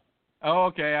tongue. Oh,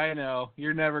 okay. I know.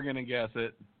 You're never going to guess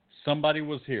it. Somebody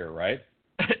was here, right?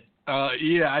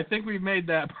 Yeah, I think we've made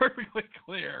that perfectly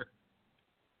clear.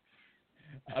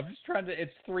 I'm just trying to,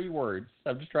 it's 3 words.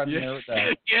 I'm just trying to narrow it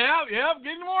down. Yeah,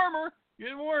 getting warmer.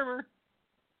 Getting warmer.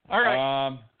 All right.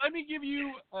 Let me give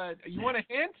you, you want a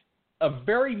hint? A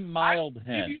very mild hint.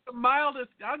 I'll give you the mildest.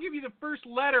 I'll give you the first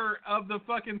letter of the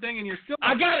fucking thing, and you're still.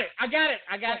 I got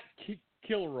it.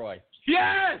 Kilroy.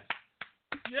 Yes.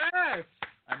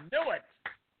 I knew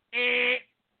it.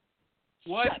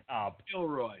 What? Shut up.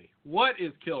 Kilroy. What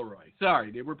is Kilroy?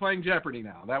 Sorry, dude. We're playing Jeopardy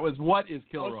now. That was what is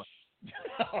Kilroy.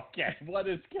 Okay. What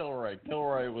is Kilroy?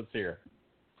 Kilroy was here.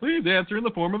 Please answer in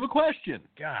the form of a question.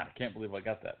 God, I can't believe I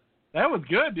got that. That was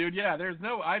good, dude. Yeah, there's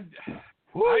no.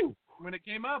 When it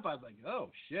came up, I was like, oh,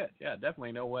 shit. Yeah,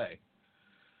 definitely no way.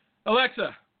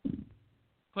 Alexa,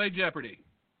 play Jeopardy.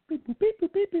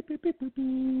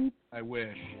 I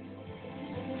wish.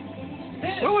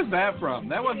 What was that from?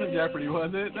 That wasn't Jeopardy, was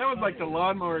it? That was like the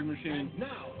lawnmowing machine.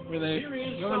 Where they,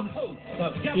 you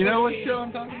know what show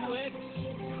I'm talking about?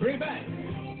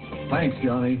 Thanks,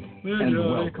 Johnny. And Johnny.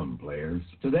 Welcome, players.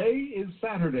 Today is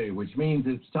Saturday, which means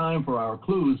it's time for our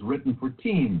clues written for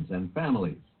teens and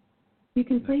families. You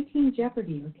can play Team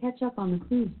Jeopardy or catch up on the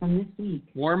clues from this week.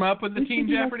 Warm up with the Team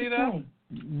Jeopardy, though?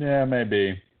 Yeah,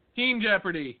 maybe. Team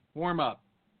Jeopardy, warm up.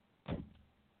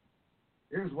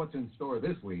 Here's what's in store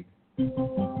this week.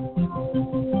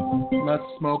 Let's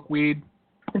smoke weed.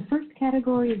 The first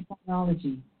category is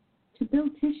biology. To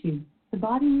build tissue, the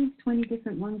body needs 20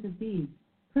 different ones of these.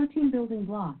 Protein-building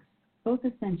blocks, both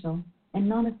essential and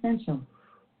non-essential.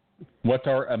 What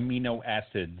are amino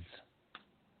acids?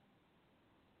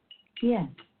 Yes,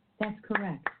 that's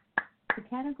correct. The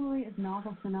category is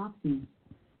novel synopses.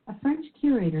 A French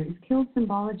curator is killed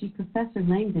symbology Professor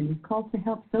Langdon is called to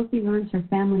help Sophie learns her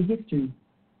family history.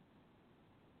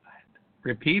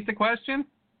 Repeat the question?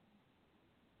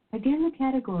 Again, the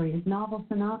category is novel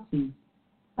synopses.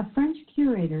 A French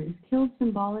curator is killed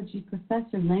symbology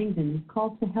Professor Langdon is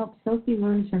called to help Sophie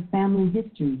learns her family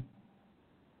history.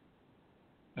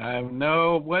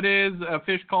 No. What is a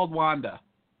fish called Wanda?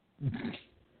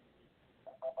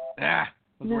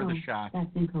 Was worth a shot. That's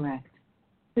incorrect.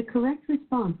 The correct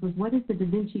response was, what is the Da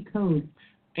Vinci Code?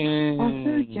 Our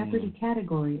third Jeopardy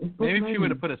category is book maybe learning. she would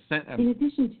have put a In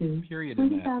addition to period in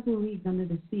that. 20,000 Leagues Under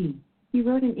the Sea, he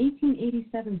wrote an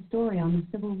 1887 story on the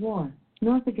Civil War,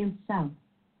 North Against South.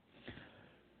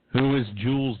 Who is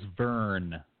Jules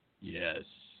Verne? Yes.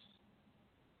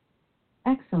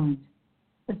 Excellent.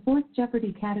 The fourth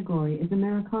Jeopardy category is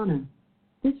Americana.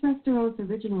 This restaurant's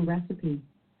original recipe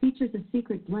features a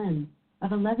secret blend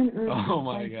of 11 herbs. Oh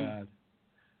my God.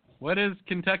 What is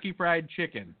Kentucky Fried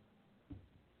Chicken?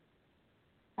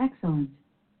 Excellent.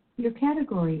 Your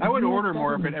category is I would US order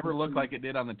more if it government ever looked history. like it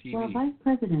did on the TV. While Vice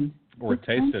President Or this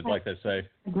tasted, man like they say.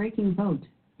 a breaking vote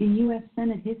in U.S.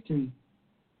 Senate history.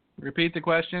 Repeat the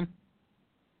question.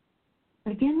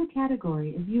 Again, the category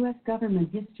is U.S.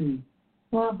 government history.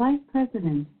 While Vice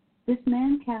President, this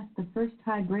man cast the first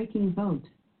tie-breaking vote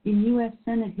in U.S.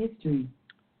 Senate history.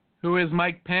 Who is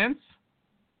Mike Pence?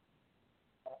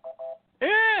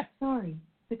 Sorry,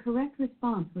 the correct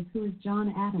response was who is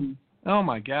John Adams. Oh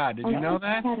my God! Did you know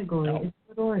that? Category is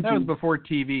word origin. That was before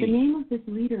TV. The name of this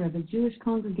leader of a Jewish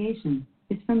congregation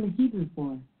is from the Hebrew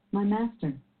for my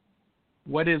master.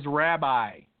 What is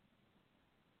rabbi?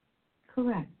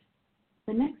 Correct.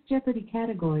 The next Jeopardy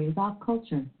category is off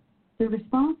culture. The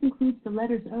response includes the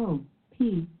letters O,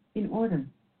 P in order.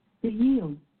 The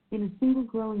yield in a single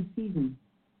growing season.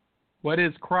 What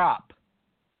is crop?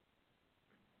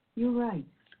 You're right.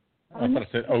 I thought it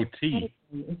said OT.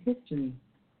 Category is history.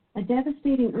 A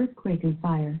devastating earthquake and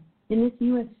fire in this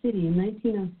U.S. city in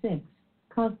 1906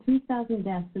 caused 3,000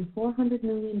 deaths and $400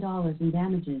 million in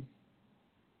damages.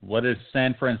 What is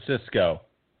San Francisco?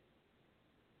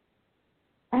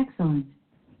 Excellent.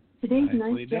 Today's Nicely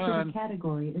ninth Jeopardy done.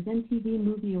 category is MTV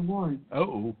Movie Awards.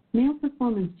 Oh. Male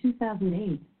Performance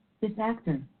 2008. This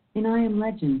actor in I Am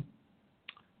Legend.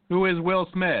 Who is Will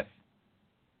Smith?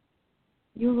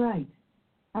 You're right.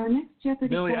 Our next Jeopardy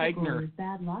Billy category Eichner. is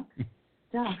Bad Luck,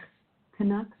 Ducks,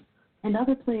 Canucks, and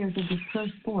other players of this pro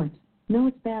sport know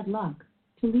it's bad luck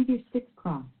to leave your sticks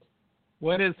crossed.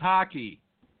 What is hockey?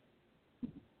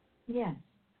 Yes,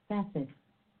 that's it.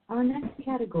 Our next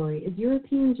category is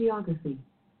European geography.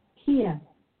 Kiev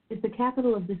is the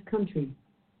capital of this country.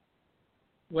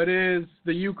 What is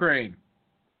the Ukraine?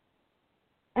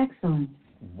 Excellent.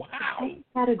 Wow. The next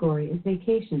category is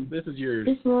vacation. This is yours.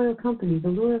 This royal company, the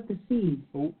Lure of the Seas,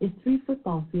 Oh. is 3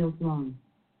 football fields long.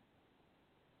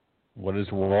 What is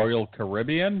Royal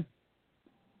Caribbean?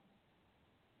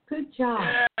 Good job.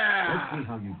 Let's see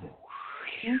how you did.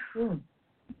 Nice work.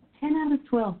 10 out of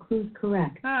 12 clues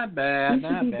correct. Not bad, You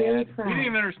should not be very bad. proud. We didn't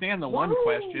even understand the one Whoa.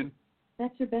 question.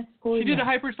 That's your best score She did a yet.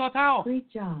 hyper sloth owl. Great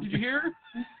job. Did you hear her?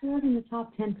 You scored in the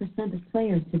top 10% of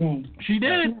players today. She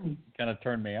did. Nice. Kind of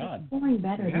turned me on. Scoring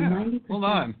better Yeah. than 90% Hold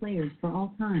on. of players for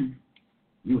all time.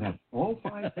 You have all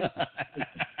 5 days.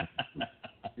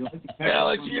 You like to catch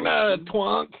Alex, up on you're those not a clues?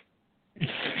 twonk.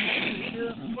 You're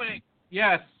a twink.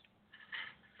 Yes.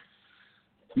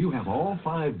 You have all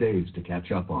 5 days to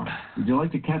catch up on. Would you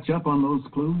like to catch up on those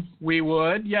clues? We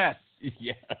would, yes.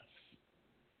 Yes.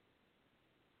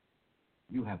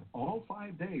 You have all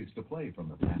 5 days to play from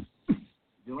the past. Would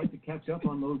you like to catch up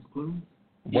on those clues?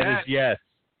 What is yes?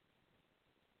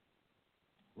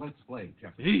 Let's play,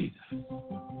 Jeffrey.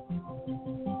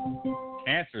 Jeez.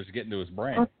 Cancer's getting to his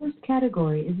brain. Our first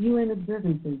category is UN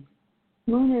observances.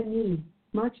 Mon Ami,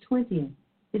 March 20th,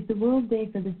 is the World Day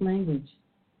for this language.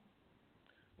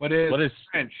 What is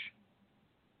French?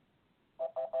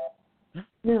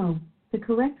 No, the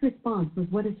correct response was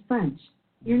what is French.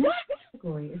 Your next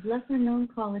category is lesser-known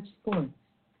college sports.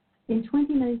 In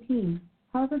 2019,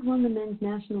 Harvard won the men's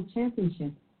national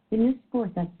championship in this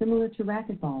sport that's similar to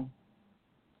racquetball.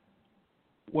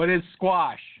 What is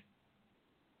squash?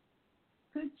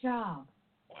 Good job.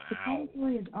 The Wow.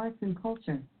 category is arts and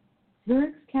culture.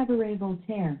 Zurich's Cabaret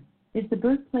Voltaire is the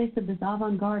birthplace of this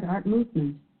avant-garde art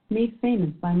movement made famous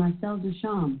by Marcel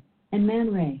Duchamp and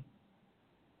Man Ray.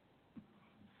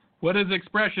 What is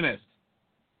expressionist?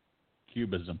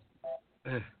 Cubism.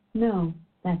 No,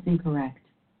 that's incorrect.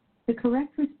 The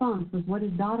correct response was what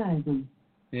is Dadaism.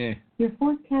 Yeah. Your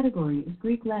fourth category is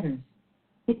Greek letters.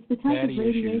 It's the type Daddy of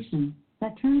radiation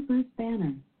that turned Bruce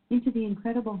Banner into the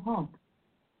Incredible Hulk.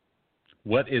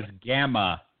 What is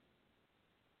gamma?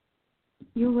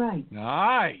 You're right.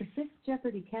 Nice. The fifth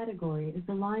Jeopardy category is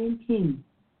the Lion King.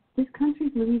 This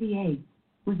country's Louis VIII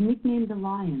was nicknamed the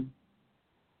Lion.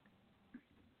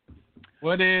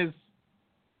 What is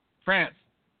France?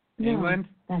 No, England?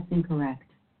 that's incorrect.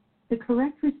 The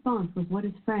correct response was what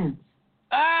is France?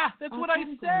 Ah, that's Our what I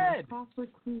category said. is Crossword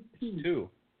clues P. 2.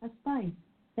 A spice.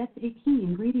 That's a key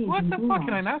ingredient What in the goulash. fuck?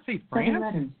 Can I not say 7 France?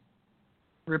 letters.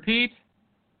 Repeat.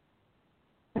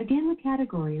 Again, the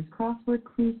category is crossword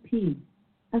clues P.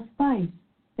 A spice.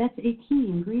 That's a key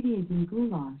ingredient in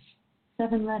goulash.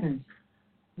 7 letters.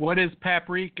 What is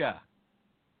paprika?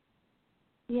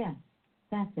 Yes,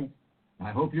 that's it.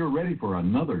 I hope you're ready for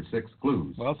another 6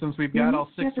 clues. Well, since we've Your got all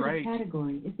next 6 Jeopardy right.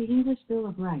 category is the English Bill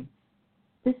of Rights.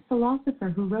 This philosopher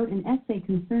who wrote an essay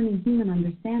concerning human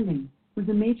understanding was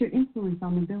a major influence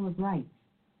on the Bill of Rights.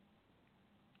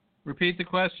 Repeat the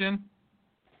question.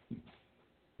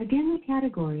 Again, the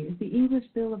category is the English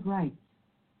Bill of Rights.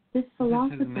 This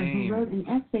philosopher who wrote an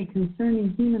essay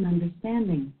concerning human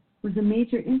understanding was a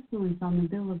major influence on the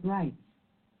Bill of Rights.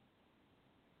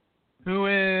 Who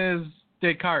is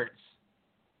Descartes?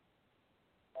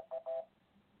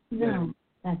 No,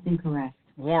 that's incorrect.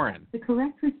 Warren. The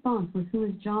correct response was who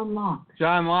is John Locke.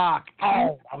 John Locke.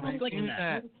 Oh, I was thinking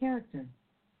that. What a character.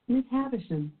 Miss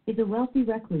Havisham is a wealthy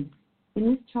recluse in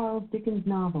this Charles Dickens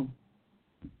novel.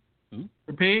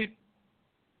 Repeat.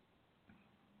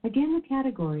 Again, the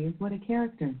category is what a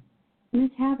character. Miss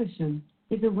Havisham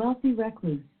is a wealthy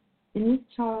recluse in this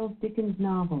Charles Dickens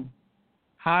novel.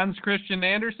 Hans Christian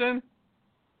Andersen.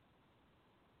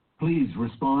 Please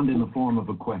respond in the form of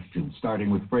a question, starting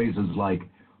with phrases like,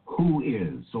 who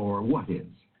is or what is?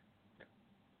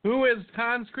 Who is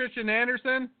Hans Christian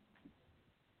Andersen?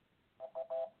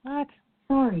 What?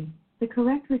 Sorry. The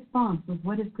correct response was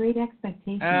what is Great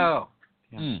Expectations. Oh.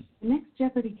 The next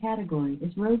Jeopardy category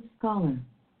is Rhodes Scholar.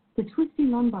 The twisty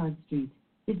Lombard Street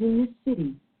is in this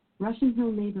city's Russian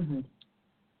Hill neighborhood.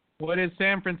 What is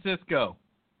San Francisco?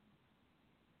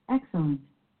 Excellent.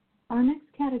 Our next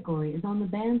category is on the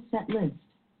band's set list.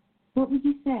 What would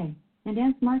you say? And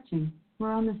Ants Marching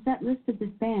were on the set list of this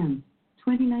band's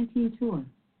 2019 tour.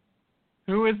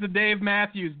 Who is the Dave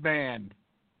Matthews Band?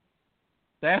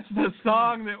 That's the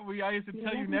song that I used to The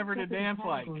tell you 11th never to Jeopardy dance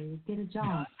like. category is Get a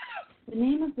Job. The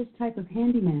name of this type of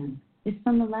handyman is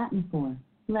from the Latin for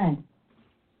lead.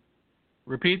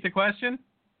 Repeat the question.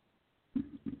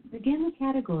 Again, the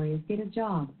category is Get a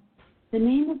Job. The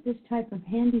name of this type of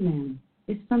handyman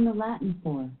is from the Latin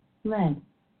for lead.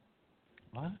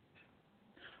 What?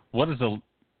 What is a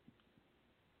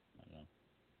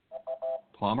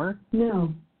Plumber?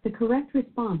 No. The correct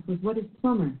response was what is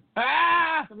plumber.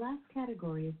 Ah! The last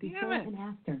category is before and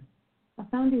after. A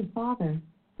founding father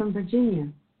from Virginia,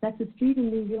 that's a street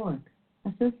in New York,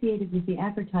 associated with the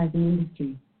advertising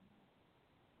industry.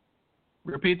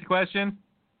 Repeat the question.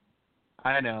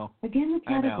 I know. Again, the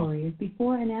category is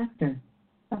before and after.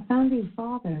 A founding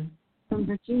father from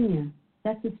Virginia,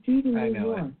 that's a street in New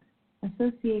York,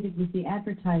 associated with the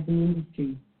advertising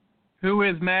industry. Who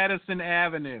is Madison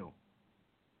Avenue?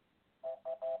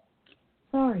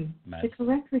 Sorry. The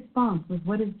correct response was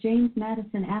what is James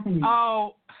Madison Avenue.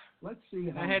 Oh, let's see.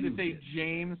 I had to say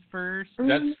James first.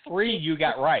 That's 3 you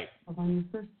got right. On your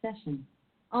first session.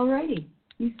 Alrighty.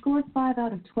 You scored 5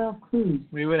 out of 12 clues.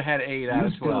 We would have had 8 out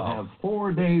of 12. You still have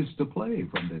 4 days to play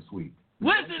from this week.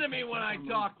 Listen to me when I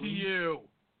talk to you.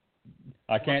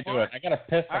 I can't do it. I got to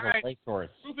piss like All right. a racehorse.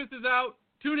 Rufus is out.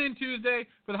 Tune in Tuesday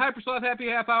for the Hypersloth Happy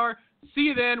Half Hour. See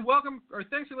you then. Welcome, or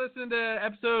thanks for listening to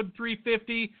episode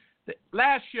 350, the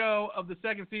last show of the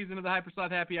second season of the Hypersloth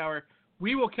Happy Hour.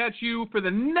 We will catch you for the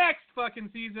next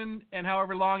fucking season, and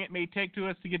however long it may take to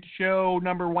us to get to show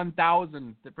number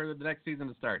 1,000 for the next season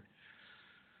to start.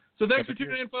 So thanks for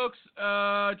tuning in, folks.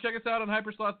 Check us out on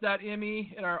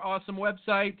hypersloth.me and our awesome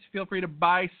website. Feel free to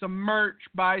buy some merch.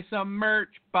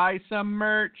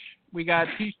 We got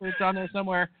T-shirts on there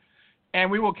somewhere.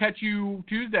 And we will catch you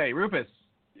Tuesday. Rufus.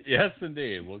 Yes,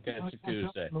 indeed. We'll catch you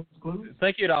Tuesday.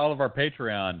 Thank you to all of our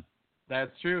Patreon.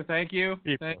 That's true. Thank you.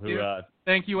 Thank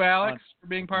you, Alex, for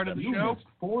being part of the You show. missed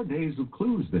 4 days of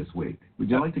clues this week. Would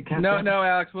you like to catch No, up?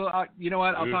 Alex. Well, you know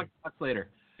what? I'll talk to Alex later.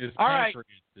 His All right. pancreas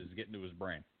is getting to his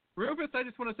brain. Rufus, I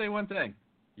just want to say one thing.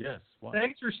 Yes. What?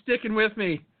 Thanks for sticking with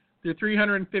me through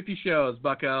 350 shows,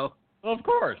 bucko. Of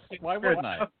course. Why wouldn't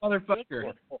I?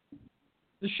 Motherfucker.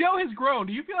 The show has grown.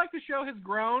 Do you feel like the show has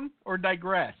grown or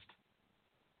digressed?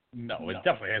 No, it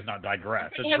definitely has not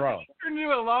digressed. It's grown. It turned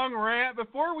into a long rant.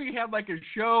 Before we had like a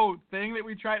show thing that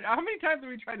we tried. How many times did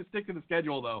we try to stick to the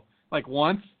schedule though? Like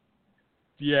once?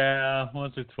 Yeah,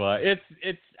 once or twice.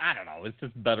 It's I don't know. It's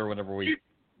just better whenever we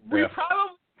probably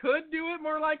could do it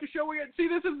more like a show. See,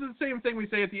 this is the same thing we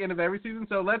say at the end of every season.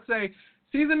 So let's say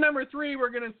season number 3, we're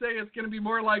going to say it's going to be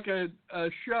more like a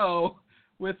show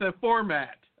with a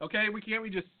format. Okay? Can't we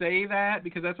just say that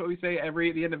because that's what we say at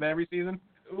the end of every season?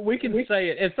 We can say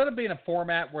it. Instead of being a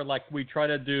format where like we try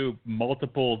to do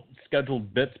multiple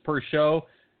scheduled bits per show,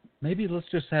 maybe let's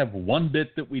just have one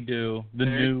bit that we do, the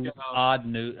news, odd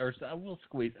news, or we'll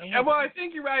squeeze. Well, I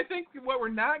think you're right. I think what we're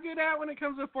not good at when it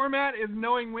comes to format is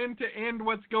knowing when to end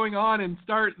what's going on and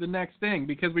start the next thing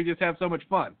because we just have so much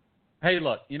fun. Hey,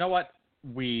 look, you know what?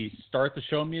 We start the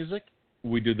show music,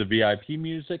 we do the VIP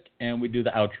music, and we do the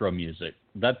outro music.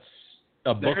 That's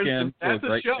a bookend for a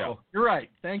great show. You're right.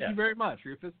 Thank you very much,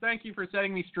 Rufus. Thank you for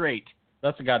setting me straight.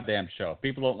 That's a goddamn show.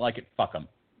 People don't like it, fuck them.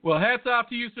 Well, hats off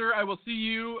to you, sir. I will see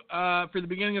you for the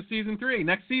beginning of season 3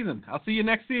 next season. I'll see you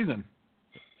next season.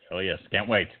 Oh, yes. Can't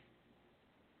wait.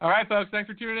 All right, folks. Thanks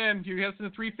for tuning in. You listen to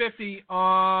 350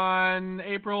 on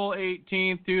April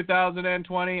 18th,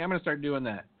 2020. I'm going to start doing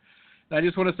that. And I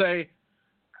just want to say,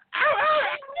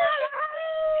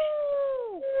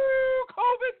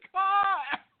 COVID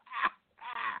caught!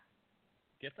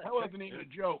 That wasn't even a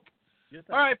joke.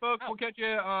 All right, folks. We'll catch you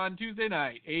on Tuesday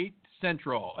night, 8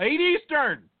 Central, 8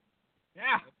 Eastern.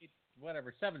 Yeah.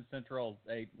 Whatever, 7 Central,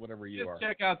 8, whatever you are. Just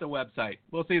check out the website.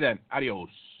 We'll see you then. Adios.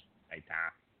 Hey,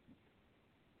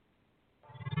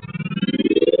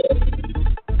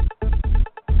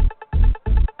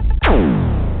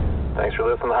 Thanks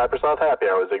for listening to Hypersloth Happy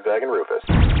Hour with Zigzag and Rufus.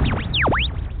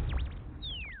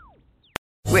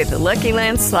 With the Lucky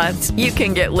Land Slots, you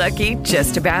can get lucky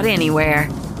just about anywhere.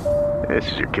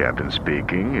 This is your captain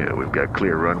speaking. We've got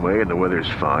clear runway and the weather's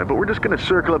fine, but we're just going to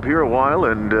circle up here a while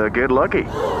and get lucky.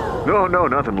 No,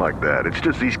 nothing like that. It's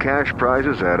just these cash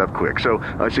prizes add up quick. So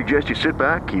I suggest you sit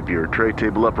back, keep your tray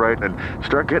table upright, and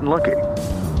start getting lucky.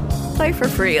 Play for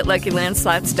free at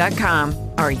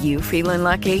LuckyLandSlots.com. Are you feeling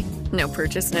lucky? No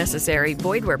purchase necessary.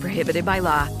 Void where prohibited by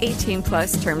law.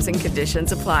 18+ terms and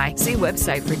conditions apply. See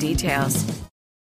website for details.